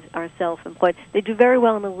 are self-employed. They do very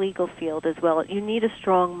well in the legal field as well. You need a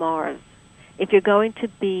strong Mars. If you're going to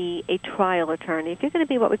be a trial attorney, if you're going to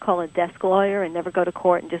be what we call a desk lawyer and never go to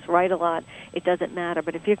court and just write a lot, it doesn't matter.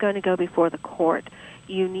 But if you're going to go before the court,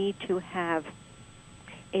 you need to have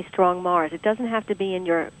a strong Mars. It doesn't have to be in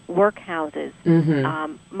your work houses.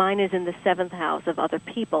 Mm-hmm. Mine is in the 7th house of other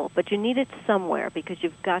people, but you need it somewhere because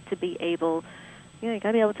you've got to be able... you got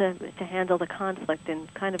to be able to handle the conflict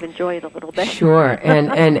and kind of enjoy it a little bit. Sure,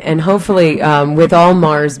 and hopefully with all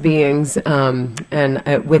Mars beings and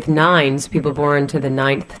with 9s, people born to the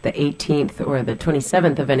 9th, the 18th, or the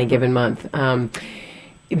 27th of any given month,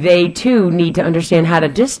 they too need to understand how to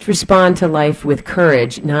just respond to life with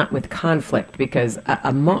courage, not with conflict, because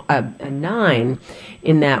a 9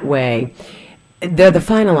 in that way, they're the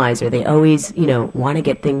finalizer. They always, want to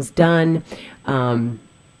get things done.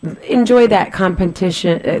 Enjoy that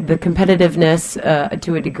competition, the competitiveness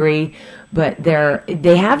to a degree, but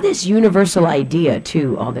they have this universal idea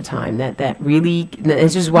too all the time that really,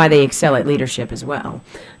 this is why they excel at leadership as well.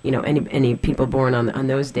 Any people born on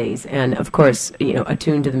those days, and of course,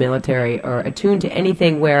 attuned to the military or attuned to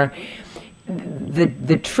anything where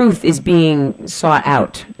the truth is being sought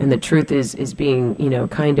out and the truth is being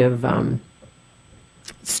kind of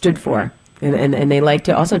stood for, and they like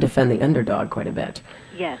to also defend the underdog quite a bit.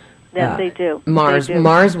 Yes. Yes, they do. Mars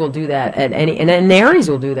will do that and Aries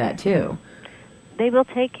will do that too. They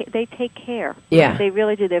take care. Yeah. They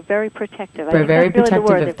really do. They're very protective. They're very protective of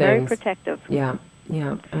things. They're very protective. Yeah,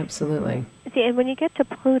 absolutely. See, and when you get to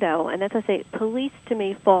Pluto, and that's what I say, police to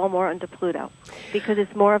me fall more under Pluto because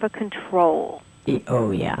it's more of a control.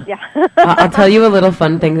 Oh yeah. Yeah. I'll tell you a little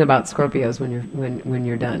fun thing about Scorpios when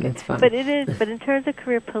you're done. It's fun. But it is. But in terms of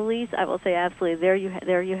career, police, I will say absolutely. There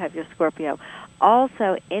you have your Scorpio.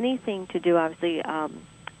 Also, anything to do, obviously,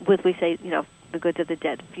 with we say the goods of the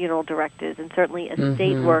dead, funeral directors, and certainly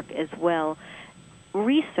estate work as well.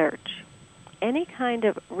 Research, any kind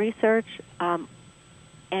of research,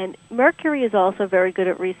 and Mercury is also very good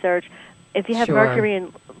at research. If you have Mercury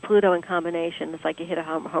and Pluto in combination, it's like you hit a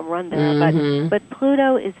home run there. But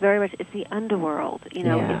Pluto is very much, it's the underworld.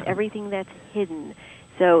 It's everything that's hidden.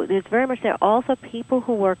 So there's very much there. Also, people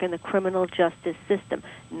who work in the criminal justice system,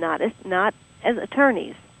 not as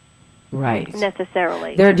attorneys. Right.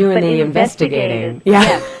 Necessarily. They're doing the investigating.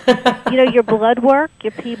 Yeah. Your blood work,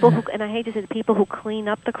 your people who, and I hate to say the people who clean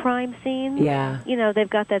up the crime scene. Yeah. They've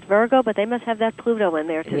got that Virgo, but they must have that Pluto in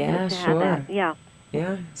there to have that. Yeah.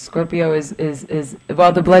 Yeah. Scorpio is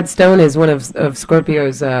well, the bloodstone is one of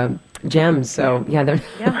Scorpio's gems, so they're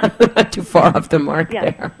not too far off the mark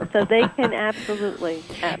there. So they can absolutely.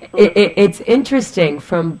 It's interesting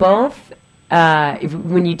from both.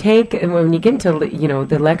 When you get into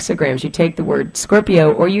the lexicograms, you take the word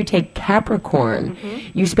Scorpio or you take Capricorn,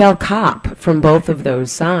 you spell cop from both of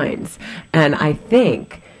those signs, and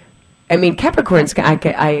Capricorns,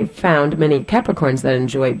 I found many Capricorns that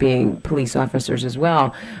enjoy being police officers as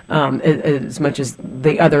well, as much as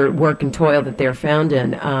the other work and toil that they're found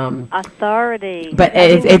in. Authority. But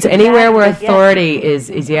it's anywhere where authority is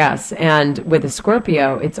yes. And with a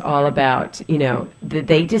Scorpio, it's all about,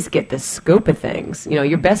 they just get the scope of things.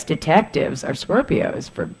 Your best detectives are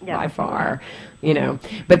Scorpios by far,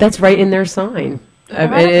 But that's right in their sign.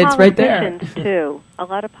 It's right there. Too. A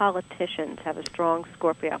lot of politicians have a strong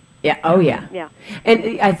Scorpio. Yeah. Oh, yeah. Yeah.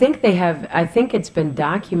 And I think it's been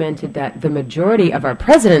documented that the majority of our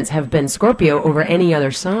presidents have been Scorpio over any other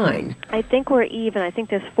sign. I think we're even. I think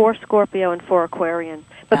there's 4 Scorpio and 4 Aquarian.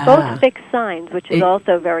 But both fixed signs, which is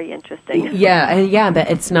also very interesting. Yeah, that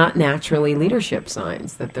it's not naturally leadership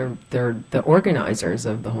signs, that they're the organizers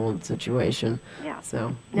of the whole situation. Yeah.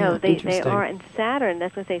 So, no, they are. And Saturn,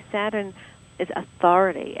 that's what I say, Saturn is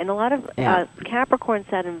authority. And a lot of Capricorn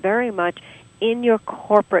Saturn very much in your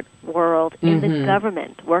corporate world, in the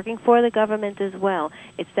government, working for the government as well.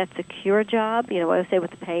 It's that secure job, what I say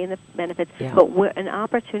with the pay and the benefits, but an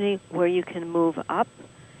opportunity where you can move up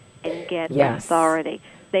and get authority.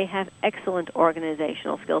 They have excellent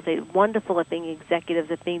organizational skills. They're wonderful at being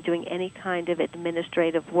executives, at doing any kind of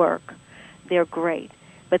administrative work. They're great.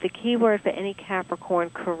 But the key word for any Capricorn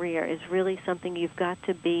career is really something you've got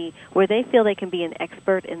to be where they feel they can be an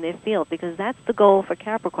expert in their field, because that's the goal for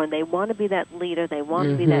Capricorn. They want to be that leader. They want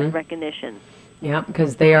to be that recognition. Yeah,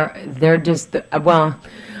 because they're just,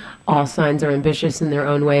 all signs are ambitious in their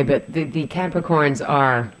own way, but the Capricorns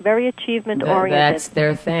are very achievement-oriented. That's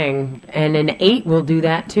their thing. And an 8 will do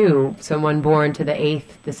that, too. Someone born to the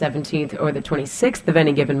 8th, the 17th, or the 26th of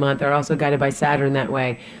any given month are also guided by Saturn that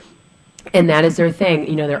way. And that is their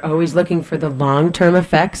thing. They're always looking for the long-term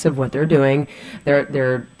effects of what they're doing.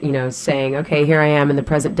 They're saying, okay, here I am in the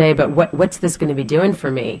present day, but what's this going to be doing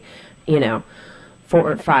for me, 4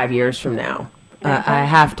 or 5 years from now? I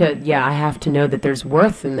have to know that there's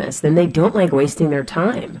worth in this. Then they don't like wasting their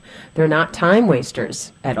time. They're not time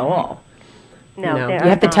wasters at all. No, you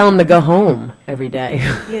have to tell them to go home every day.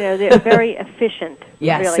 They're very efficient.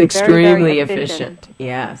 Yes, really. Extremely very, very efficient.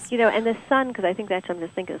 Yes. And the sun, because I think that's what I'm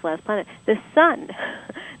just thinking, this last planet. The sun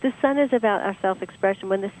is about our self-expression.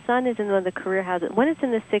 When the sun is in one of the career houses, when it's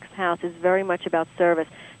in the 6th house, it's very much about service.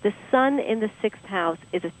 The sun in the 6th house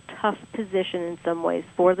is a tough position in some ways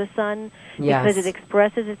for the sun, because it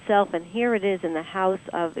expresses itself, and here it is in the house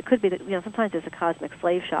of, it could be, sometimes it's a cosmic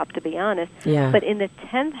slave shop, to be honest, but in the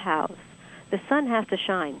 10th house, the sun has to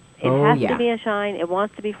shine. It has to be a shine. It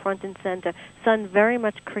wants to be front and center. Sun very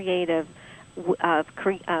much creative,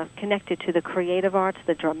 connected to the creative arts,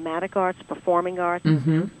 the dramatic arts, performing arts,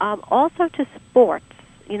 also to sports.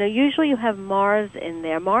 Usually you have Mars in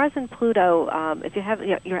there. Mars and Pluto, if you have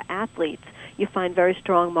your athletes, you find very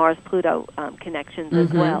strong Mars-Pluto connections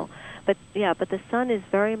as well. But the sun is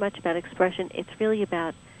very much about expression. It's really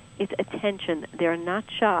about it's attention. They're not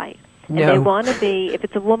shy. And they want to be, if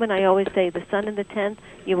it's a woman, I always say the sun in the 10th,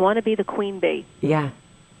 you want to be the queen bee. Yeah.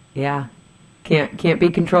 Can't be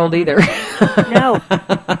controlled either. No.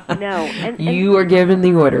 And you are given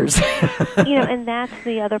the orders. And that's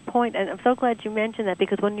the other point. And I'm so glad you mentioned that,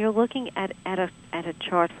 because when you're looking at a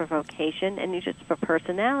chart for vocation and you just for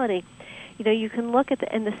personality, you can look at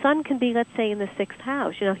and the sun can be, let's say, in the 6th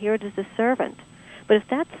house. Here it is the servant. But if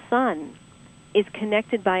that sun is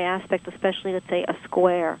connected by aspect, especially, let's say, a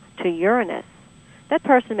square to Uranus, that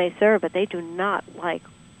person may serve, but they do not like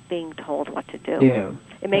being told what to do. Yeah.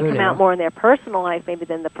 It may come out more in their personal life maybe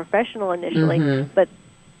than the professional initially, but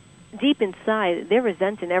deep inside, they're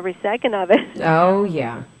resenting every second of it. Oh,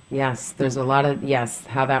 yeah. Yes, there's a lot of,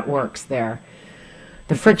 how that works there.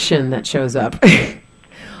 The friction that shows up.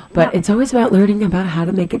 But it's always about learning about how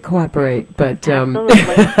to make it cooperate. But absolutely,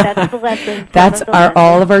 that's the lesson. That's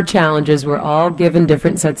all of our challenges. We're all given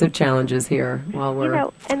different sets of challenges here while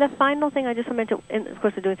we're. And the final thing I just want to mention, and of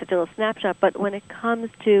course we're doing such a little snapshot, but when it comes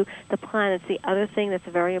to the planets, the other thing that's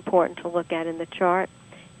very important to look at in the chart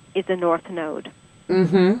is the North Node.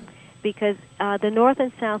 Mm-hmm. Because the North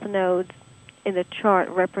and South nodes in the chart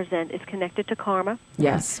is connected to karma.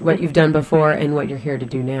 Yes, what you've done before and what you're here to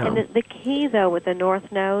do now. And the key, though, with the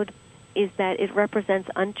North Node is that it represents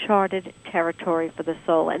uncharted territory for the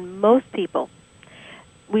soul. And most people,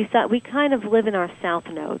 we kind of live in our South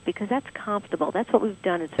Node because that's comfortable. That's what we've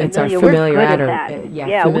done. It's familiar. It's our familiar. We're good at that.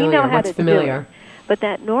 Familiar. We know how to familiar. do it. But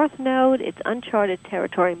that North Node, it's uncharted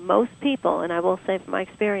territory. Most people, and I will say from my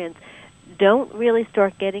experience, don't really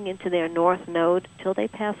start getting into their North Node till they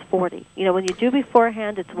pass 40. When you do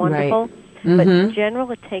beforehand, it's wonderful. Right. Mm-hmm. But in general,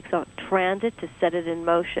 it takes a transit to set it in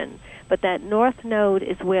motion. But that North Node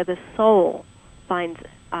is where the soul finds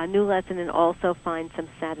a new lesson and also finds some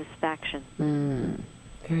satisfaction.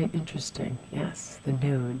 Very interesting. Yes, the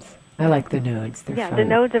nodes. I like the nodes. They're fun. The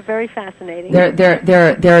nodes are very fascinating.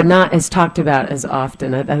 They're not as talked about as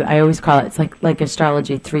often. I always call it, it's like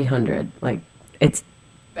astrology 300. Like, it's,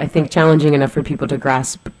 I think, challenging enough for people to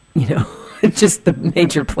grasp, just the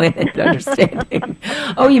major planet understanding.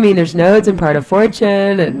 Oh, you mean there's nodes in part of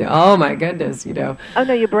fortune, and oh my goodness, Oh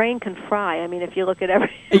no, your brain can fry. I mean, if you look at every.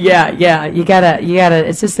 Yeah. You gotta.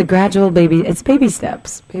 It's just the gradual baby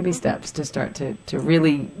steps to start to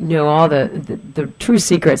really know all the true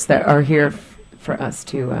secrets that are here for us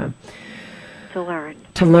to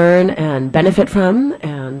learn and benefit from,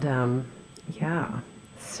 and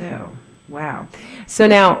so. Wow. So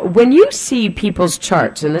now, when you see people's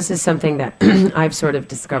charts, and this is something that I've sort of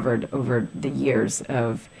discovered over the years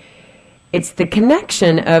it's the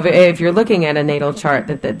connection of, if you're looking at a natal chart,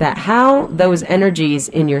 that how those energies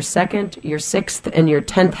in your 2nd, your 6th, and your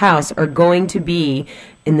 10th house are going to be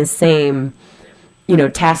in the same,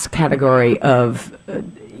 task category of,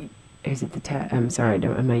 is it I'm sorry,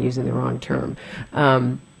 am I using the wrong term?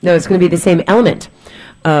 No, it's going to be the same element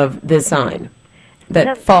of the sign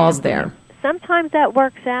that falls there. Sometimes that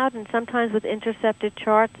works out, and sometimes with intercepted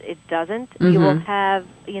charts, it doesn't. Mm-hmm. You will have,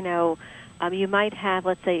 you might have,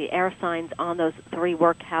 let's say, air signs on those 3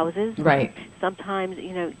 work houses. Right. Sometimes,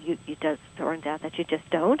 it does turn out that you just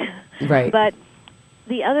don't. Right. But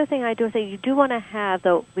the other thing I do is say you do want to have,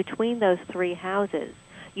 though, between those 3 houses,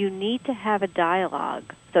 you need to have a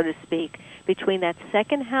dialogue, so to speak, between that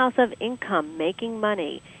 2nd house of income, making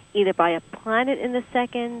money, either by a planet in the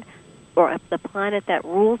 2nd, or the planet that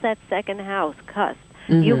rules that 2nd house, cusp.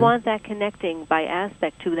 Mm-hmm. You want that connecting by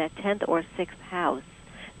aspect to that 10th or 6th house.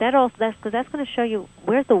 That's because that's going to show you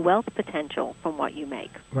where's the wealth potential from what you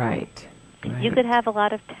make. Right. You could have a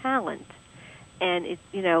lot of talent, and it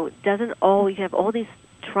doesn't always have all these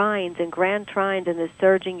trines and grand trines and this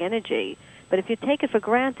surging energy. But if you take it for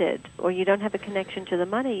granted, or you don't have a connection to the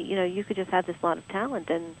money, you could just have this lot of talent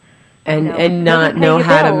and not know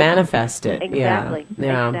how to manifest it. Exactly.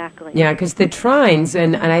 Yeah. Exactly. Yeah, because the trines,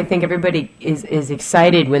 and I think everybody is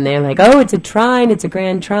excited when they're like, oh, it's a trine, it's a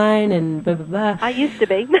grand trine, and blah, blah, blah. I used to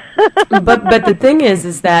be. but the thing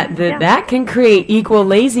is that that can create equal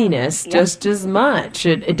laziness just as much.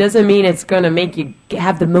 It doesn't mean it's going to make you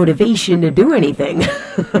have the motivation to do anything.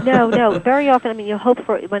 No. Very often, you hope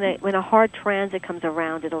for when a hard transit comes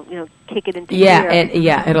around, it'll kick it into gear. And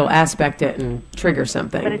it'll aspect it and trigger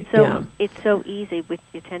something. But it's so easy.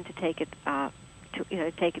 You tend to take it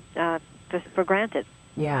just for granted.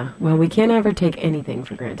 Yeah. Well, we can't ever take anything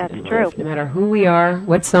for granted. That's in true. Life. No matter who we are,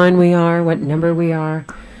 what sign we are, what number we are,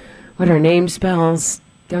 what our name spells.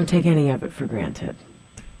 Don't take any of it for granted.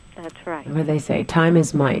 right. What do they say? Time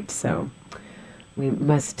is might, so we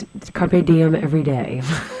must carpe diem every day.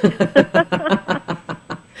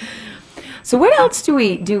 So what else do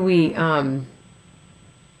we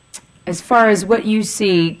as far as what you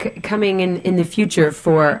see coming in the future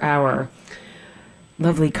for our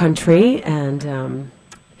lovely country, and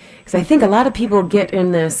because I think a lot of people get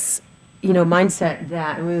in this, mindset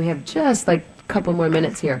that, and we have just like a couple more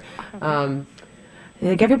minutes here,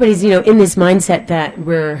 like everybody's, in this mindset that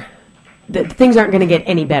that things aren't going to get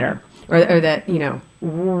any better, or that,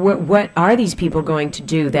 what are these people going to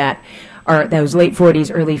do that are those late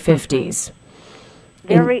 40s, early 50s?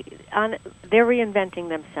 They're reinventing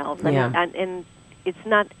themselves. Yeah. And it's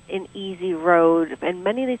not an easy road. And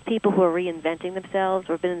many of these people who are reinventing themselves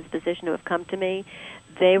or have been in this position who have come to me,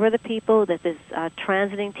 they were the people that this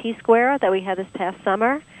transiting T-square that we had this past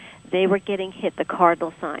summer, they were getting hit, the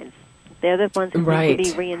cardinal signs. They're the ones who Right. need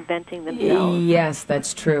to be reinventing themselves. Yes,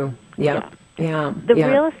 that's true. Yeah. The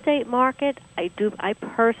real estate market, I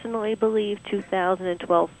personally believe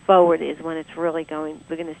 2012 forward is when it's really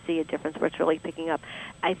we're going to see a difference where it's really picking up.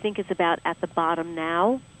 I think it's about at the bottom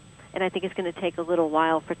now, and I think it's going to take a little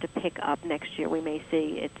while for it to pick up next year. We may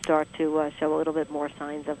see it start to show a little bit more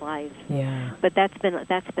signs of life. Yeah. But that's been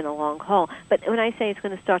a long haul. But when I say it's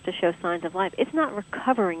going to start to show signs of life, it's not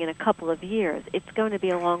recovering in a couple of years. It's going to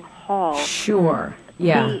be a long haul. Sure.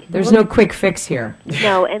 Yeah. There's no quick fix here.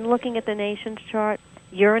 No, and looking at the nation's chart,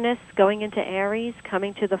 Uranus going into Aries,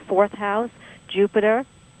 coming to the 4th house, Jupiter,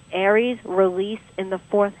 Aries, release in the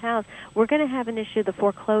 4th house. We're going to have an issue. The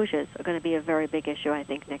foreclosures are going to be a very big issue, I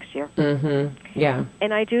think, next year. Mm-hmm. Yeah.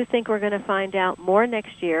 And I do think we're going to find out more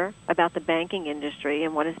next year about the banking industry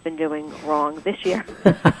and what has been doing wrong this year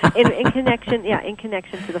in connection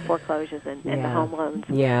to the foreclosures and the home loans.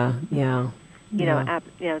 Yeah.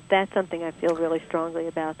 That's something I feel really strongly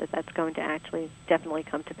about, that's going to actually definitely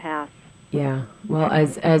come to pass. Yeah. Well,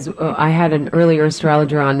 as I had an earlier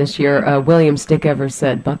astrologer on this year, William Stickover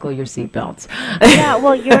said, "Buckle your seatbelts." Yeah.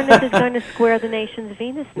 Well, Uranus is going to square the nation's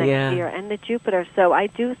Venus next year, and the Jupiter. So I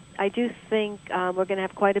do think we're going to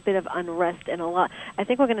have quite a bit of unrest and I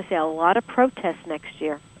think we're going to see a lot of protests next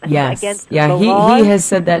year. Yes. Against the laws. He has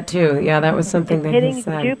said that too. Yeah, that was something that he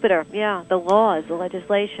said. Hitting Jupiter. Yeah, the laws, the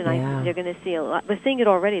legislation. Yeah. You're going to see a lot. We're seeing it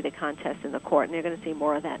already. The contest in the court, and you're going to see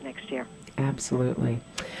more of that next year. Absolutely.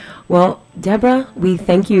 Well, Deborah, we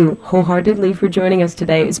thank you wholeheartedly for joining us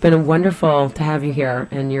today. It's been wonderful to have you here,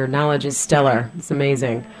 and your knowledge is stellar. It's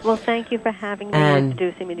amazing. Well, thank you for having me and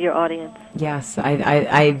introducing me to your audience. Yes,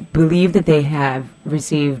 I believe that they have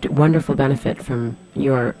received wonderful benefit from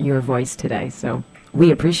your voice today, so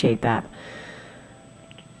we appreciate that.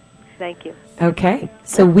 Thank you. Okay,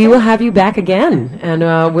 so we will have you back again, and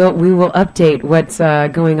we will update what's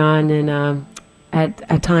going on at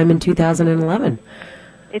a time in 2011.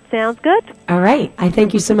 It sounds good. All right. I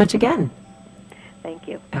thank you so much again. Thank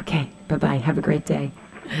you. Okay. Bye-bye. Have a great day.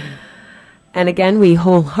 And again, we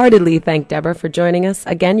wholeheartedly thank Deborah for joining us.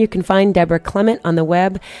 Again, you can find Deborah Clement on the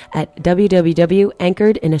web at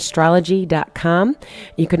www.anchoredinastrology.com.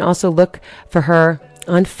 You can also look for her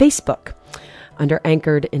on Facebook under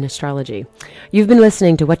Anchored in Astrology. You've been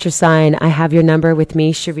listening to What's Your Sign? I Have Your Number with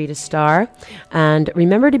me, Sharita Starr. And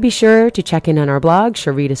remember to be sure to check in on our blog,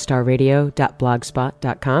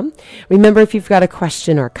 sharitastarradio.blogspot.com. Remember, if you've got a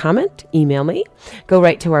question or comment, email me. Go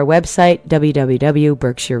right to our website,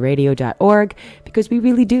 www.berkshireradio.org, because we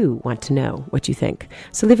really do want to know what you think.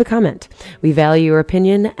 So leave a comment. We value your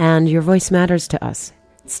opinion, and your voice matters to us.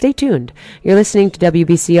 Stay tuned. You're listening to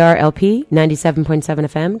WBCR LP 97.7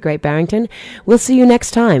 FM, Great Barrington. We'll see you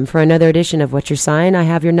next time for another edition of What's Your Sign? I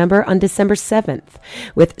Have Your Number on December 7th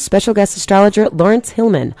with special guest astrologer Lawrence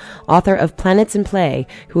Hillman, author of Planets in Play,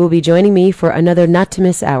 who will be joining me for another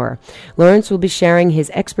not-to-miss hour. Lawrence will be sharing his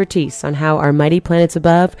expertise on how our mighty planets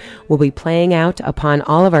above will be playing out upon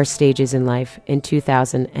all of our stages in life in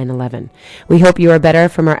 2011. We hope you are better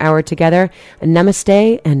from our hour together.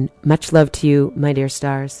 Namaste and much love to you, my dear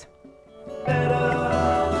stars. Better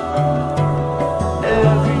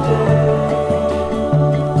every day.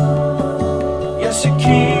 Yes, you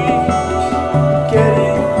keep